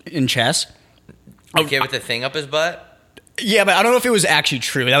in chess? The kid with the thing up his butt? Yeah, but I don't know if it was actually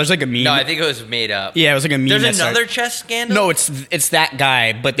true. That was like a meme. No, I think it was made up. Yeah, it was like a meme. There's another chess scandal? No, it's that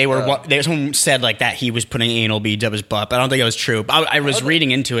guy, but someone said like that he was putting anal beads up his butt, but I don't think it was true. I was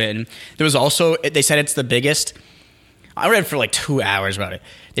reading into it, and there was also, they said it's the biggest. I read for like 2 hours about it.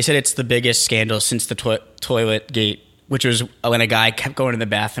 They said it's the biggest scandal since the toilet gate, which was when a guy kept going to the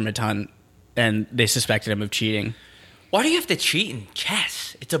bathroom a ton, and they suspected him of cheating. Why do you have to cheat in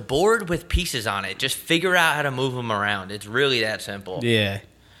chess? It's a board with pieces on it. Just figure out how to move them around. It's really that simple. Yeah.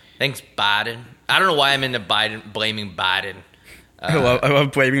 Thanks, Biden. I don't know why I'm into blaming Biden. I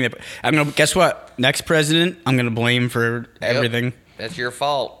love blaming it. I'm gonna guess what? Next president, I'm gonna blame for everything. Yep, that's your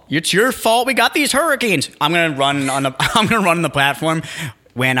fault. It's your fault. We got these hurricanes. I'm gonna run on the platform.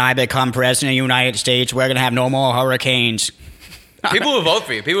 When I become president of the United States, we're gonna have no more hurricanes. People will vote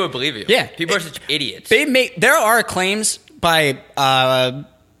for you. People will believe you. Yeah. People are such idiots. There are claims by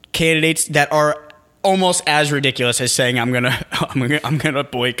candidates that are almost as ridiculous as saying I'm gonna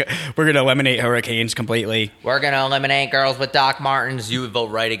boycott. We're gonna eliminate hurricanes completely. We're gonna eliminate girls with Doc Martens. You would vote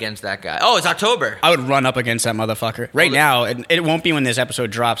right against that guy. Oh, it's October. I would run up against that motherfucker right now. It won't be when this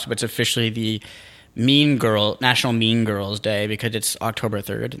episode drops, but it's officially the National Mean Girls Day because it's October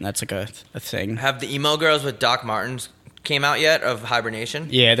 3rd, and that's like a thing. Have the emo girls with Doc Martens came out yet of hibernation?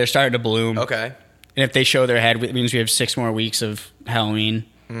 Yeah, they're starting to bloom. Okay. And if they show their head, it means we have 6 more weeks of Halloween.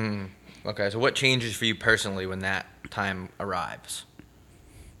 Okay, so what changes for you personally when that time arrives?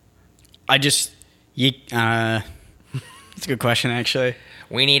 It's a good question, actually.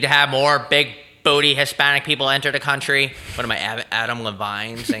 We need to have more big booty Hispanic people enter the country. What am I, Adam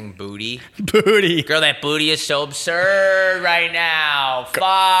Levine saying booty? Booty. Girl, that booty is so absurd right now.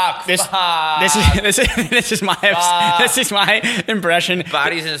 Fuck. This is my impression.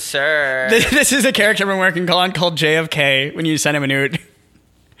 Body's absurd. This is a character I've been working on called JFK when you send him a nude.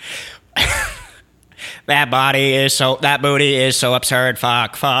 That booty is so absurd.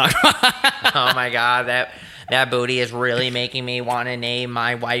 Fuck. Oh my God, that booty is really making me want to name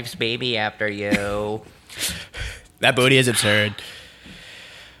my wife's baby after you. That booty is absurd.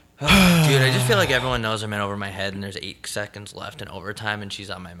 Dude, I just feel like everyone knows I'm in over my head and there's 8 seconds left in overtime and she's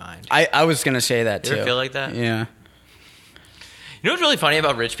on my mind. I was going to say that too. You ever feel like that? Yeah. You know what's really funny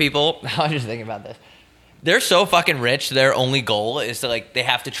about rich people? I was just thinking about this. They're so fucking rich, their only goal is to they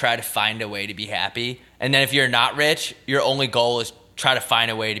have to try to find a way to be happy. And then if you're not rich, your only goal is try to find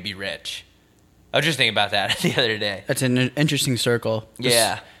a way to be rich. I was just thinking about that the other day. That's an interesting circle.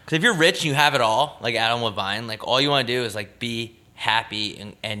 Yeah. Because if you're rich and you have it all, like Adam Levine, all you want to do is be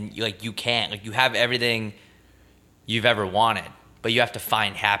happy and you can't. You have everything you've ever wanted, but you have to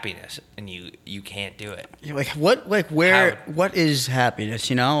find happiness and you can't do it. What is happiness,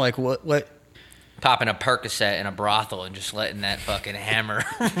 you know? What popping a Percocet in a brothel and just letting that fucking hammer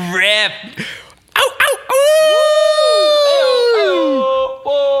rip. Ow, ow,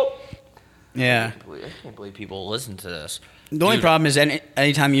 ow! Yeah. I can't believe people listen to this. The only problem is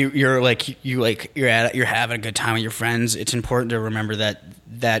anytime you're having a good time with your friends, it's important to remember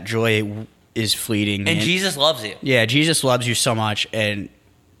that joy is fleeting. And Jesus loves you. Yeah, Jesus loves you so much and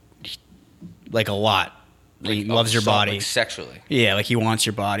a lot. He loves your body. Sexually. Yeah, he wants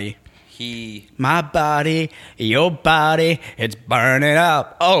your body. My body, your body, it's burning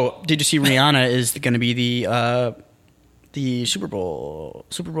up. Oh, did you see Rihanna is going to be the Super Bowl?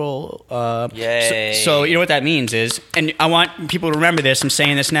 Yay. So you know what that means is, and I want people to remember this. I'm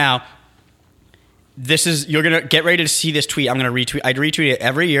saying this now. You're gonna get ready to see this tweet. I'm gonna retweet. I retweet it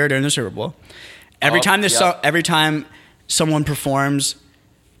every year during the Super Bowl. Every time someone performs,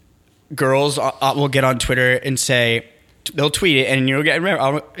 girls will get on Twitter and say. They'll tweet it, and you'll get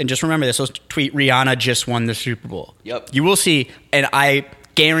and just remember this. They'll tweet Rihanna just won the Super Bowl. Yep. You will see, and I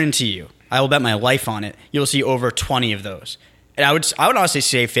guarantee you, I will bet my life on it. You'll see over 20 of those. And I would honestly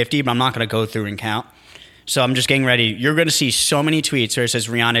say 50, but I'm not going to go through and count. So I'm just getting ready. You're going to see so many tweets where it says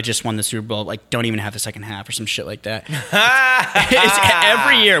Rihanna just won the Super Bowl. Like, don't even have the second half or some shit like that. It's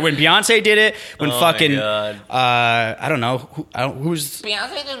every year. When Beyonce did it, when I don't know who's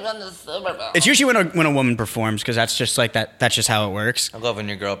Beyonce just won the Super Bowl. It's usually when a woman performs because that's just like that. That's just how it works. I love when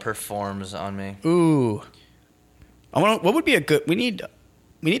your girl performs on me. Ooh, what would be a good? We need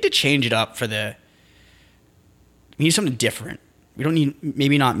to change it up for the. We need something different. We don't need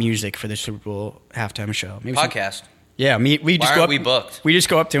maybe not music for the Super Bowl halftime show. Maybe Podcast. Yeah, we just go up. We booked? We just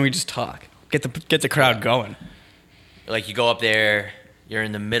go up there and we just talk. Get the crowd going. Like you go up there, you're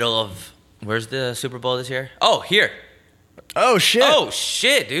in the middle of where's the Super Bowl this year? Oh, here. Oh shit. Oh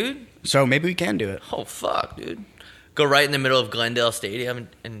shit, dude. So maybe we can do it. Oh fuck, dude. Go right in the middle of Glendale Stadium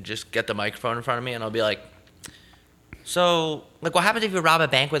and just get the microphone in front of me and I'll be like, so like what happens if you rob a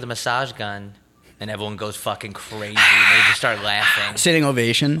bank with a massage gun? And everyone goes fucking crazy. They just start laughing. Sitting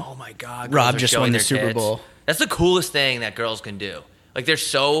ovation. Oh my god. Rob girls are just showing won the their Super tits. Bowl. That's the coolest thing that girls can do. Like they're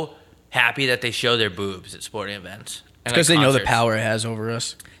so happy that they show their boobs at sporting events. It's because they know the power it has over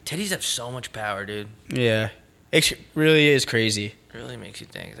us. Titties have so much power, dude. Yeah. It really is crazy. It really makes you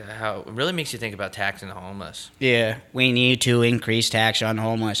think it really makes you think about taxing the homeless. Yeah. We need to increase tax on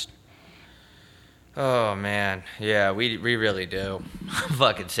homeless. Oh man. Yeah, we really do. I'm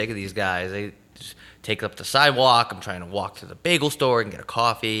fucking sick of these guys. They just take up the sidewalk. I'm trying to walk to the bagel store and get a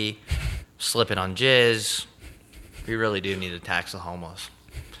coffee. Slipping on jizz. We really do need to tax the homeless.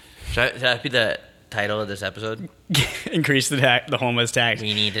 Should that be the title of this episode? Increase the homeless tax.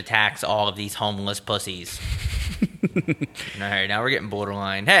 We need to tax all of these homeless pussies. All right, now we're getting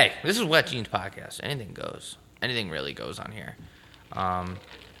borderline. Hey, this is Wet Jeans Podcast. Anything goes. Anything really goes on here.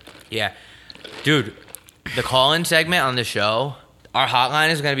 Yeah. Dude, the call-in segment on the show, our hotline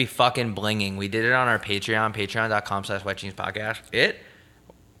is going to be fucking blinging. We did it on our Patreon, patreon.com/wetjeanspodcast.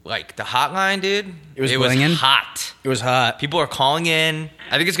 The hotline, dude, it was blinging? hot. It was hot. People are calling in.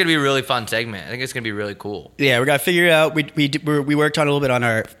 I think it's going to be a really fun segment. I think it's going to be really cool. Yeah, we got to figure it out. We worked on a little bit on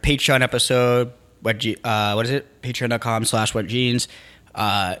our Patreon episode. What is it? Patreon.com/wetjeans.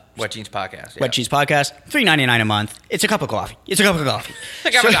 Wet Jeans Podcast. Yeah. Wet Jeans Podcast. $3.99 a month. It's a cup of coffee. It's a fucking cup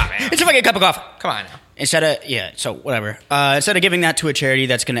of coffee. Come on now. Instead of giving that to a charity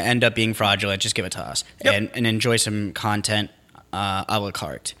that's going to end up being fraudulent, just give it to us and enjoy some content a la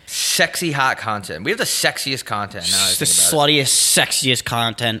carte. Sexy, hot content. We have the sexiest content now. The sluttiest, sexiest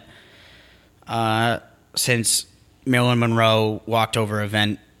content since Marilyn Monroe walked over a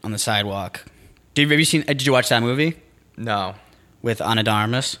vent on the sidewalk. Did you watch that movie? No. With Ana de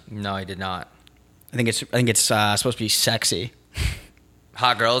Armas? No, I did not. I think it's supposed to be sexy.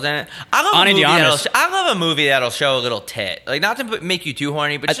 Hot girls in it. I love a movie that'll show a little tit. Like not to make you too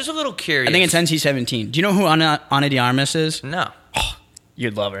horny, but just a little curious. I think it's NC-17. Do you know who Ana de Armas is? No. Oh,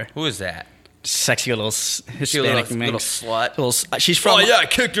 you'd love her. Who is that? Sexy little Hispanic little slut. She's from. Oh yeah, I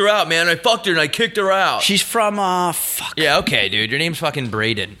kicked her out, man. I fucked her and I kicked her out. She's from. Fuck. Yeah, okay, dude. Your name's fucking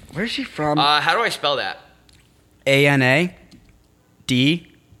Braden. Where's she from? How do I spell that? ANAD.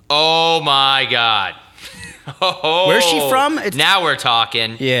 Oh my god. Oh. Where's she from? Now we're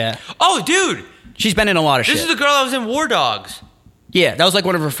talking. Yeah. Oh, dude. She's been in a lot of shit. This is the girl that was in War Dogs. Yeah, that was like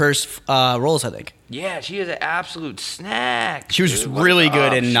one of her first roles, I think. Yeah, she is an absolute snack. She was really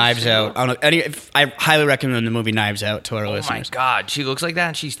good in Knives Out. I don't know. I highly recommend the movie Knives Out to our listeners. Oh my god, she looks like that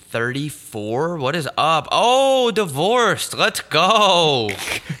and she's 34? What is up? Oh, divorced. Let's go.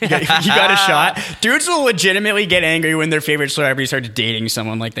 You got a shot? Dudes will legitimately get angry when their favorite celebrity starts dating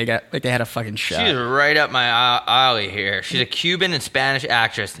someone like they had a fucking shot. She's right up my alley here. She's a Cuban and Spanish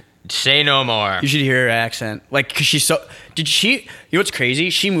actress. Say no more. You should hear her accent. Like, cause she's so. Did she? You know what's crazy?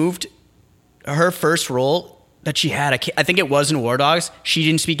 She moved. Her first role that she had, I think it was in War Dogs. She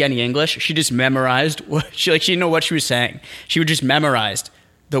didn't speak any English. She just memorized. She didn't know what she was saying. She would just memorize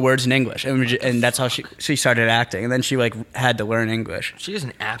the words in English, and that's how she started acting. And then she had to learn English. She is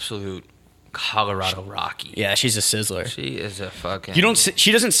an absolute Colorado Rocky. Yeah, she's a sizzler. She is a fucking.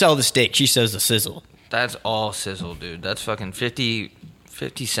 She doesn't sell the steak. She sells the sizzle. That's all sizzle, dude. That's fucking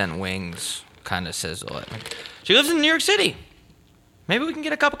 50-cent wings kind of sizzle. She lives in New York City. Maybe we can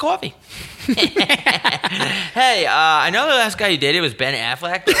get a cup of coffee. Hey, I know the last guy you dated was Ben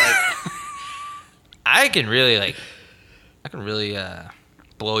Affleck, but I can really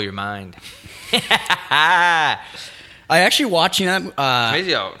blow your mind. I actually watching that.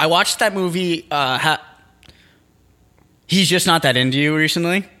 Crazy out. I watched that movie. He's Just Not That Into You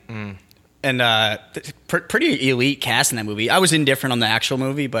recently. And pretty elite cast in that movie. I was indifferent on the actual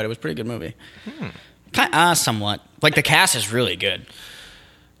movie, but it was a pretty good movie. Somewhat. Like, the cast is really good.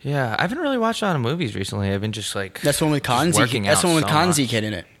 Yeah, I haven't really watched a lot of movies recently. I've been just like That's the one with just Kanzi. working That's the out one with so Kanzi much. kid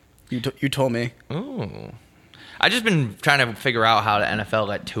in it. You told me. Ooh. I just been trying to figure out how the NFL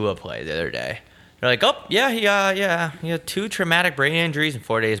let Tua play the other day. They're like, oh yeah, he had 2 traumatic brain injuries in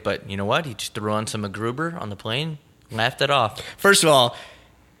 4 days, but you know what? He just threw on some MacGruber on the plane, laughed it off. First of all,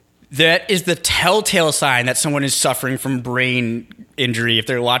 that is the telltale sign that someone is suffering from brain injury if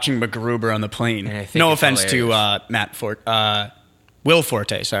they're watching MacGruber on the plane. And I think No it's offense hilarious. to Will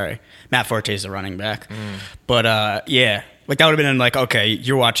Forte. Sorry, Matt Forte is the running back. But yeah, like that would have been like, okay,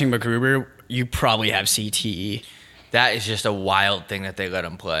 you're watching MacGruber, you probably have CTE. That is just a wild thing that they let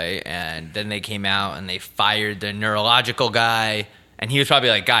him play. And then they came out and they fired the neurological guy. And he was probably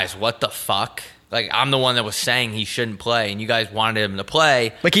like, guys, what the fuck? Like, I'm the one that was saying he shouldn't play, and you guys wanted him to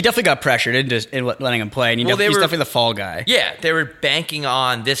play. Like he definitely got pressured into letting him play, and he's definitely the fall guy. Yeah, they were banking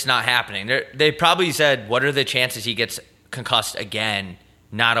on this not happening. They probably said, what are the chances he gets concussed again?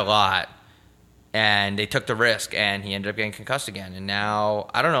 Not a lot. And they took the risk, and he ended up getting concussed again. And now,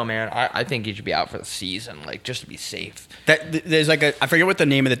 I don't know, man. I think he should be out for the season, like, just to be safe. There's like I forget what the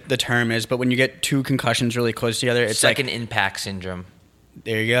name of the term is, but when you get 2 concussions really close together, it's Second impact syndrome.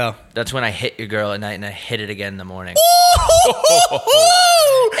 There you go. That's when I hit your girl at night and I hit it again in the morning.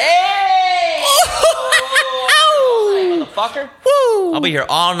 Hey! Motherfucker. I'll be here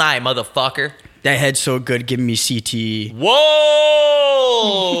all night, motherfucker. That head's so good, giving me CTE.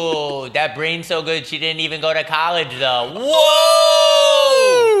 Whoa! That brain's so good she didn't even go to college, though.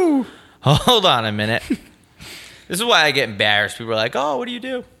 Whoa! Hold on a minute. This is why I get embarrassed. People are like, oh, what do you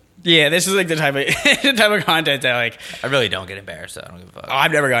do? Yeah, this is like the type of content that like I really don't get embarrassed. I don't give a fuck.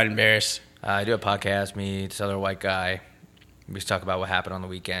 I've never gotten embarrassed. I do a podcast, me, this other white guy. We just talk about what happened on the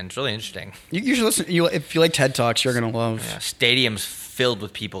weekend. It's really interesting. You should listen. If you like TED Talks, you're gonna love. Yeah, stadiums filled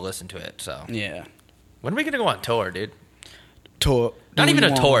with people listen to it. So Yeah. when are we gonna go on tour, dude? Tour. Not even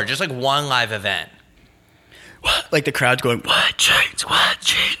a tour, just like one live event. Like the crowd's going, what chains, what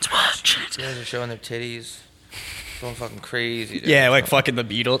chains, what chains. You guys are showing their titties, going fucking crazy. Dude. Yeah, like fucking the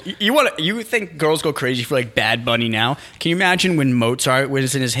Beatles. You think girls go crazy for like Bad Bunny now? Can you imagine when Mozart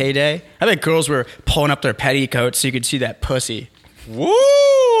was in his heyday? I bet girls were pulling up their petticoats so you could see that pussy.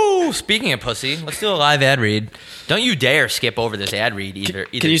 Woo! Speaking of pussy, let's do a live ad read. Don't you dare skip over this ad read either.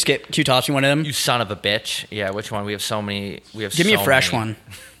 Can you skip? Can you toss me one of them? You son of a bitch. Yeah, which one? We have so many. Give me a fresh one.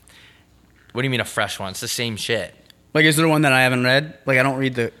 What do you mean a fresh one? It's the same shit. Like, is there one that I haven't read? Like, I don't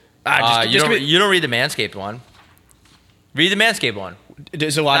read the. You don't read the Manscaped one. Read the Manscaped one.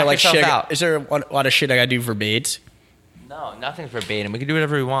 There's a lot Knock of like yourself shit. out. Is there a lot of shit I gotta do for Bates? No, nothing's verbatim. We can do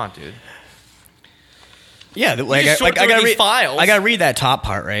whatever we want, dude. Yeah, like just I sort through gotta these read files. I gotta read that top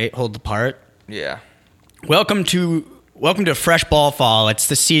part, right? Hold the part. Yeah. Welcome to Fresh Ball Fall. It's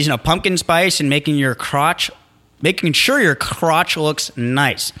the season of pumpkin spice and making sure your crotch looks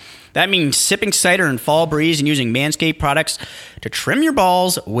nice. That means sipping cider in fall breeze and using Manscaped products to trim your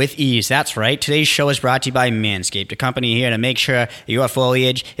balls with ease. That's right. Today's show is brought to you by Manscaped, a company here to make sure your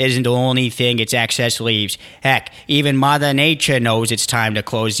foliage isn't the only thing its excess leaves. Heck, even Mother Nature knows it's time to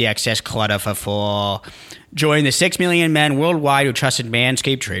close the excess clutter for fall. Join the 6 million men worldwide who trusted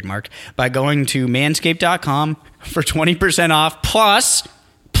Manscaped trademark by going to manscaped.com for 20% off plus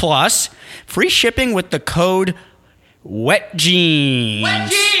free shipping with the code WETJEANS. Wet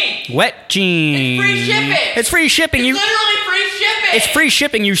jeans! Wet jeans. It's free shipping! It's free shipping. It's literally free shipping! It's free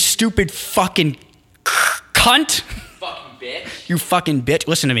shipping, you stupid fucking cunt. Fucking bitch. You fucking bitch.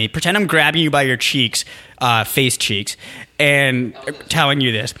 Listen to me. Pretend I'm grabbing you by your cheeks, face cheeks, and telling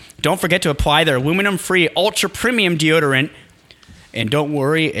you this. Don't forget to apply their aluminum-free, ultra-premium deodorant. And don't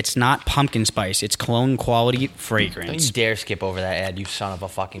worry, it's not pumpkin spice. It's cologne-quality Don't fragrance. you dare skip over that ad, you son of a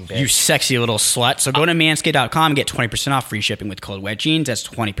fucking bitch. You sexy little slut. So go to manscaped.com and get 20% off free shipping with code WETJEANS. That's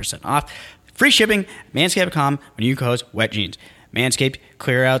 20% off. Free shipping, manscaped.com when you code WETJEANS. Manscaped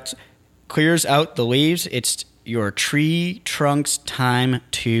clears out the leaves. It's your tree trunk's time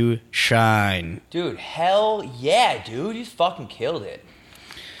to shine. Dude, hell yeah, dude. You fucking killed it.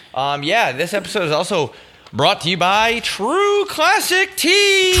 Yeah, this episode is also brought to you by True Classic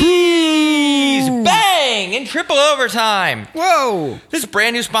Tees. Bang! In triple overtime. Whoa! This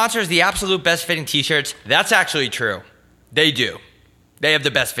brand new sponsor is the absolute best fitting t-shirts. That's actually true. They do. They have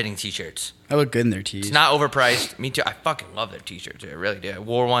the best fitting t-shirts. I look good in their tees. It's not overpriced. Me too. I fucking love their t-shirts. I really do. I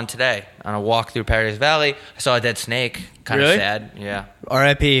wore one today on a walk through Paradise Valley. I saw a dead snake. Kind of Really? sad. Yeah.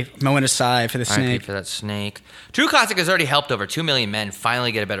 R.I.P. Mowing aside for the RIP snake. for that snake. True Classic has already helped over 2 million men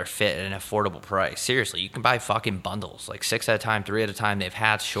finally get a better fit at an affordable price. Seriously, you can buy fucking bundles, like 6 at a time, 3 at a time. They have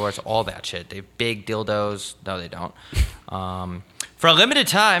hats, shorts, all that shit. They have big dildos. No, they don't. For a limited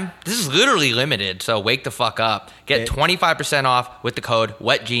time, this is literally limited, so wake the fuck up. Get 25% off with the code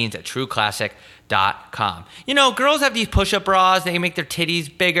WETJEANS at trueclassic.com. You know, girls have these push-up bras. They make their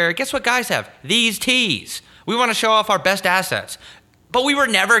titties bigger. Guess what guys have? These tees. We want to show off our best assets. But we were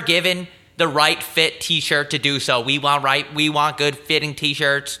never given the right fit t-shirt to do so. We want good fitting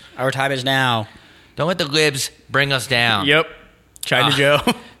t-shirts. Our time is now. Don't let the libs bring us down. Yep. China Joe.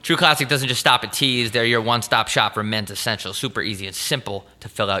 True Classic doesn't just stop at tees. They're your one-stop shop for men's essentials. Super easy and simple to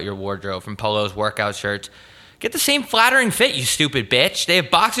fill out your wardrobe. From polos, workout shirts. Get the same flattering fit, you stupid bitch. They have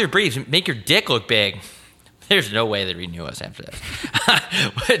boxer briefs. Make your dick look big. There's no way they renew us after this.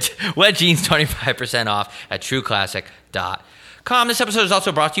 Wet Jeans 25% off at trueclassic.com. This episode is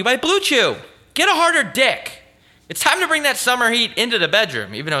also brought to you by Blue Chew. Get a harder dick. It's time to bring that summer heat into the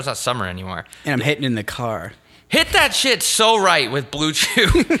bedroom, even though it's not summer anymore. And I'm hitting in the car. Hit that shit so right with Blue Chew.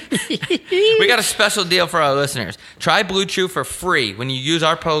 We got a special deal for our listeners. Try Blue Chew for free when you use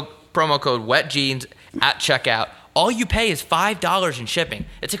our promo code WETJEANS at checkout. All you pay is $5 in shipping.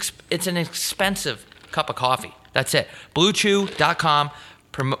 It's an expensive cup of coffee. That's it. BlueChew.com,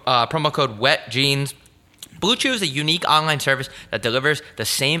 promo code WETJEANS. Blue Chew is a unique online service that delivers the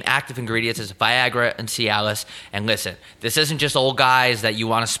same active ingredients as Viagra and Cialis. And listen, this isn't just old guys that you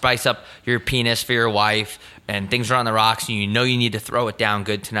want to spice up your penis for your wife and things are on the rocks and you know you need to throw it down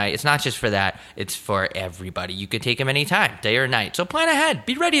good tonight. It's not just for that. It's for everybody. You could take them anytime, day or night. So plan ahead.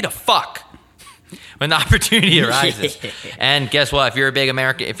 Be ready to fuck when the opportunity arises. And guess what? If you're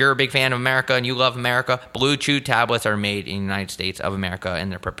a big fan of America and you love America, Blue Chew tablets are made in the United States of America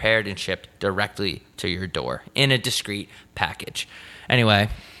and they're prepared and shipped directly to your door in a discreet package. Anyway,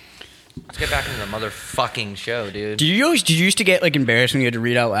 let's get back into the motherfucking show, dude. Did you used to get like embarrassed when you had to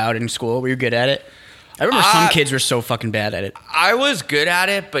read out loud in school? Were you good at it? I remember some kids were so fucking bad at it. I was good at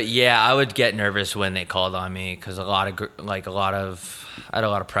it, but yeah, I would get nervous when they called on me because I had a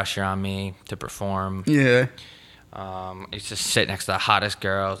lot of pressure on me to perform. Yeah. I used to sit next to the hottest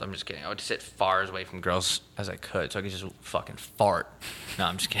girls. I'm just kidding. I would sit far away from girls as I could so I could just fucking fart. No,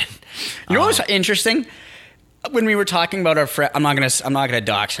 I'm just kidding. You know what's interesting? When we were talking about our friend, I'm not gonna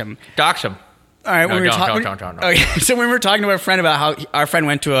dox him. Dox him. All right. No, when we were talking, don't. Okay, so when we were talking to our friend about how our friend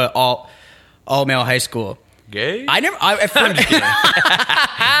went to a all male high school. Gay? I never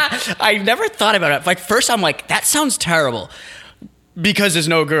thought about it. Like first, I'm like, that sounds terrible because there's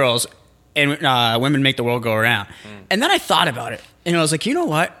no girls and women make the world go around. And then I thought about it, and I was like, you know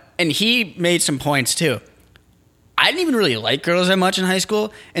what? And he made some points too. I didn't even really like girls that much in high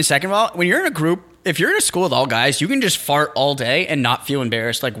school. And second of all, when you're in a group, if you're in a school with all guys, you can just fart all day and not feel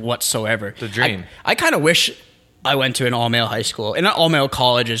embarrassed like whatsoever. The dream. I kind of wish I went to an all male high school and an all male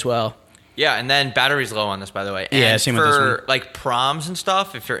college as well. Yeah, and then battery's low on this, by the way. And yeah, same with this one. For like proms and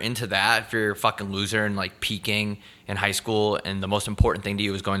stuff, if you're into that, if you're a fucking loser and like peaking in high school, and the most important thing to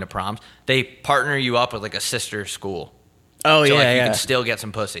you is going to proms, they partner you up with like a sister school. Oh so, yeah, like, you can still get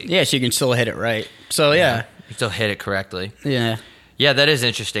some pussy. Yeah, so you can still hit it right. So yeah, you can still hit it correctly. Yeah. Yeah, that is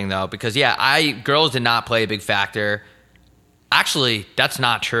interesting though, because girls did not play a big factor. Actually, that's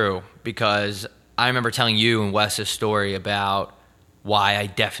not true because I remember telling you and Wes a story about why I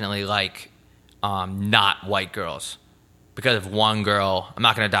definitely like not white girls. Because of one girl, I'm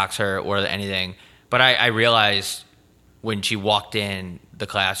not going to dox her or anything, but I realized when she walked in the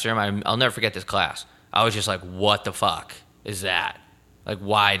classroom, I'll never forget this class. I was just like, what the fuck is that? Like,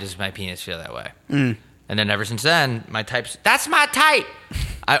 why does my penis feel that way? And then ever since then, that's my type.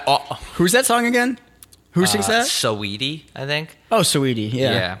 Who's that song again? Who sings that? Saweetie, I think. Oh, Sweetie,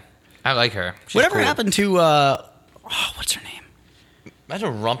 yeah. I like her. She's Whatever cool. happened to, what's her name?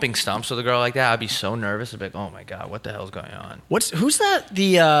 Imagine rumping stumps with a girl like that. I'd be so nervous. I'd be like, oh my God, what the hell's going on? Who's that?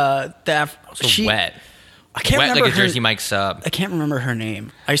 So Wet. I can't Wet remember like a Jersey Mike sub. I can't remember her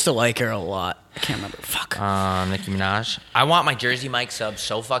name. I used to like her a lot. I can't remember. Fuck. Nicki Minaj. I want my Jersey Mike sub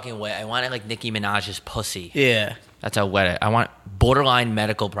so fucking wet. I want it like Nicki Minaj's pussy. Yeah. That's how wet it. I want borderline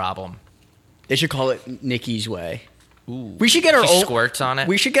medical problem. They should call it Nicki's Way. Ooh. We should get our She own squirts on it.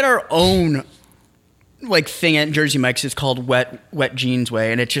 We should get our own like thing at Jersey Mike's. It's called Wet Jeans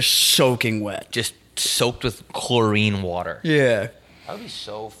Way, and it's just soaking wet. Just soaked with chlorine water. Yeah. That would be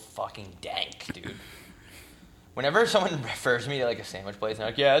so fucking dank, dude. Whenever someone refers me to like a sandwich place, they're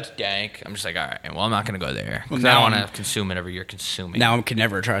like, yeah, it's dank. I'm just like, all right, well, I'm not going to go there. Because I don't want to consume whatever you're consuming. Now I can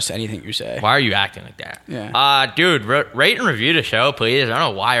never trust anything you say. Why are you acting like that? Yeah. Dude, rate and review the show, please. I don't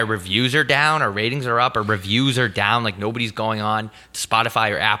know why our reviews are down, our ratings are up, our reviews are down. Like nobody's going on to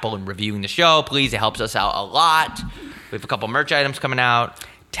Spotify or Apple and reviewing the show. Please, it helps us out a lot. We have a couple merch items coming out.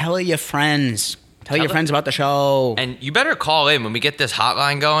 Tell your friends. Tell your friends about the show. And you better call in when we get this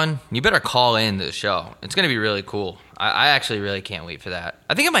hotline going. You better call in to the show. It's going to be really cool. I actually really can't wait for that.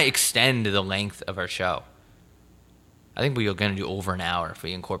 I think it might extend the length of our show. I think we're going to do over an hour if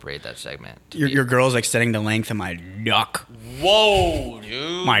we incorporate that segment. Your girl's extending the length of my duck. Whoa,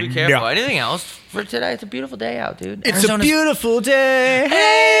 dude. My Be careful. duck. Anything else for today? It's a beautiful day out, dude. It's Arizona's- a beautiful day.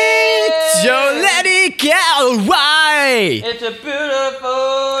 Hey, don't let it get away. It's a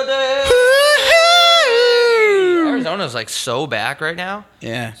beautiful day. Arizona's like so back right now.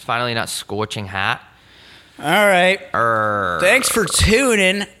 Yeah. It's finally not scorching hot. All right. Err. Thanks for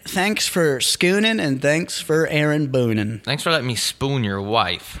tuning. Thanks for schooning, and thanks for Aaron Boonin. Thanks for letting me spoon your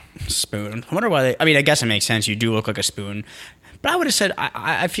wife. Spoon. I wonder why they. I mean, I guess it makes sense. You do look like a spoon, but I would have said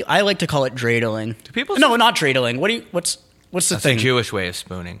I feel I like to call it dreidling. Do people No, say- not dreidling. What's the That's thing? the Jewish way of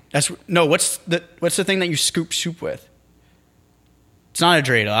spooning. That's no. What's the thing that you scoop soup with? It's not a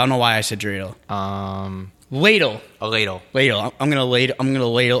dreidel. I don't know why I said dreidel. Ladle. A ladle. Ladle. I'm gonna ladle. I'm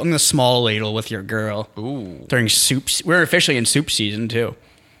gonna small ladle with your girl. Ooh. During soup. We're officially in soup season too.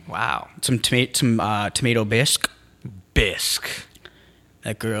 Wow. Some tomato bisque. Bisque.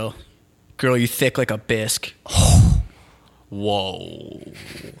 That girl, you thick like a bisque. Whoa.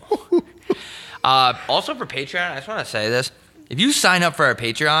 Also for Patreon, I just want to say this. If you sign up for our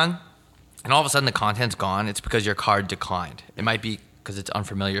Patreon and all of a sudden the content's gone, it's because your card declined. It might be because it's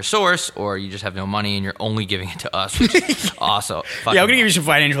unfamiliar source, or you just have no money and you're only giving it to us, which is also fucking Yeah, I'm gonna give you some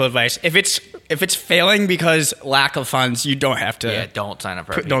financial advice. If it's failing because lack of funds, you don't have to. Yeah, don't sign up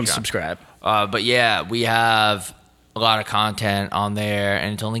for our Don't Patreon. subscribe. But yeah, we have a lot of content on there,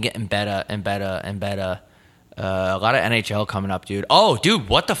 and it's only getting better and better and better. A lot of NHL coming up, dude. Oh, dude,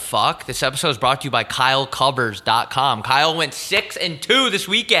 what the fuck? This episode is brought to you by KyleCovers.com. Kyle went 6-2 this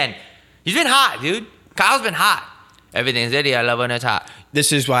weekend. He's been hot, dude. Kyle's been hot. Everything's idiot. I love when it's hot.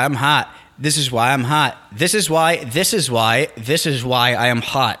 This is why I'm hot. This is why I'm hot. This is why I am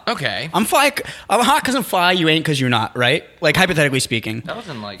hot. Okay. I'm hot because I'm fly. You ain't because you're not, right? Like, hypothetically speaking. That was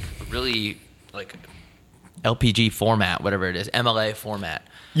in, like, really, like, LPG format, whatever it is. MLA format.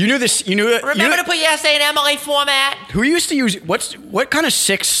 You knew this. You knew it. Remember to put your essay in MLA format? Who used to use what kind of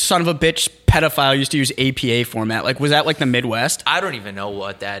sick son of a bitch pedophile used to use APA format? Like, was that like the Midwest? I don't even know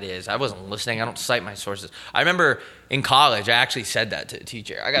what that is. I wasn't listening. I don't cite my sources. I remember in college, I actually said that to the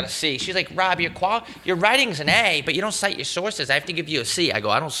teacher. I got a C. She's like, Rob, your writing's an A, but you don't cite your sources. I have to give you a C. I go,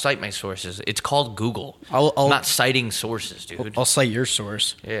 I don't cite my sources. It's called Google. I'm not citing sources, dude. I'll cite your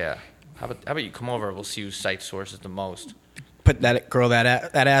source. Yeah. How about you come over? We'll see who cites sources the most. Put that girl that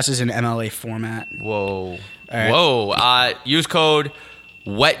ass is in MLA format. Whoa. right. Whoa. Use code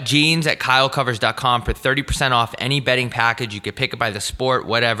WETJEANS at KyleCovers.com for 30% off any betting package. You can pick it by the sport,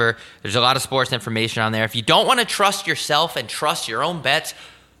 whatever. There's a lot of sports information on there. If you don't want to trust yourself and trust your own bets,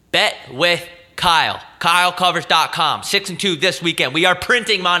 bet with Kyle. KyleCovers.com. 6-2 this weekend. We are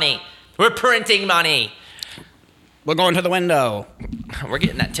printing money. We're printing money. We're going to the window. We're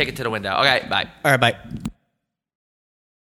getting that ticket to the window. Okay, bye. All right, bye.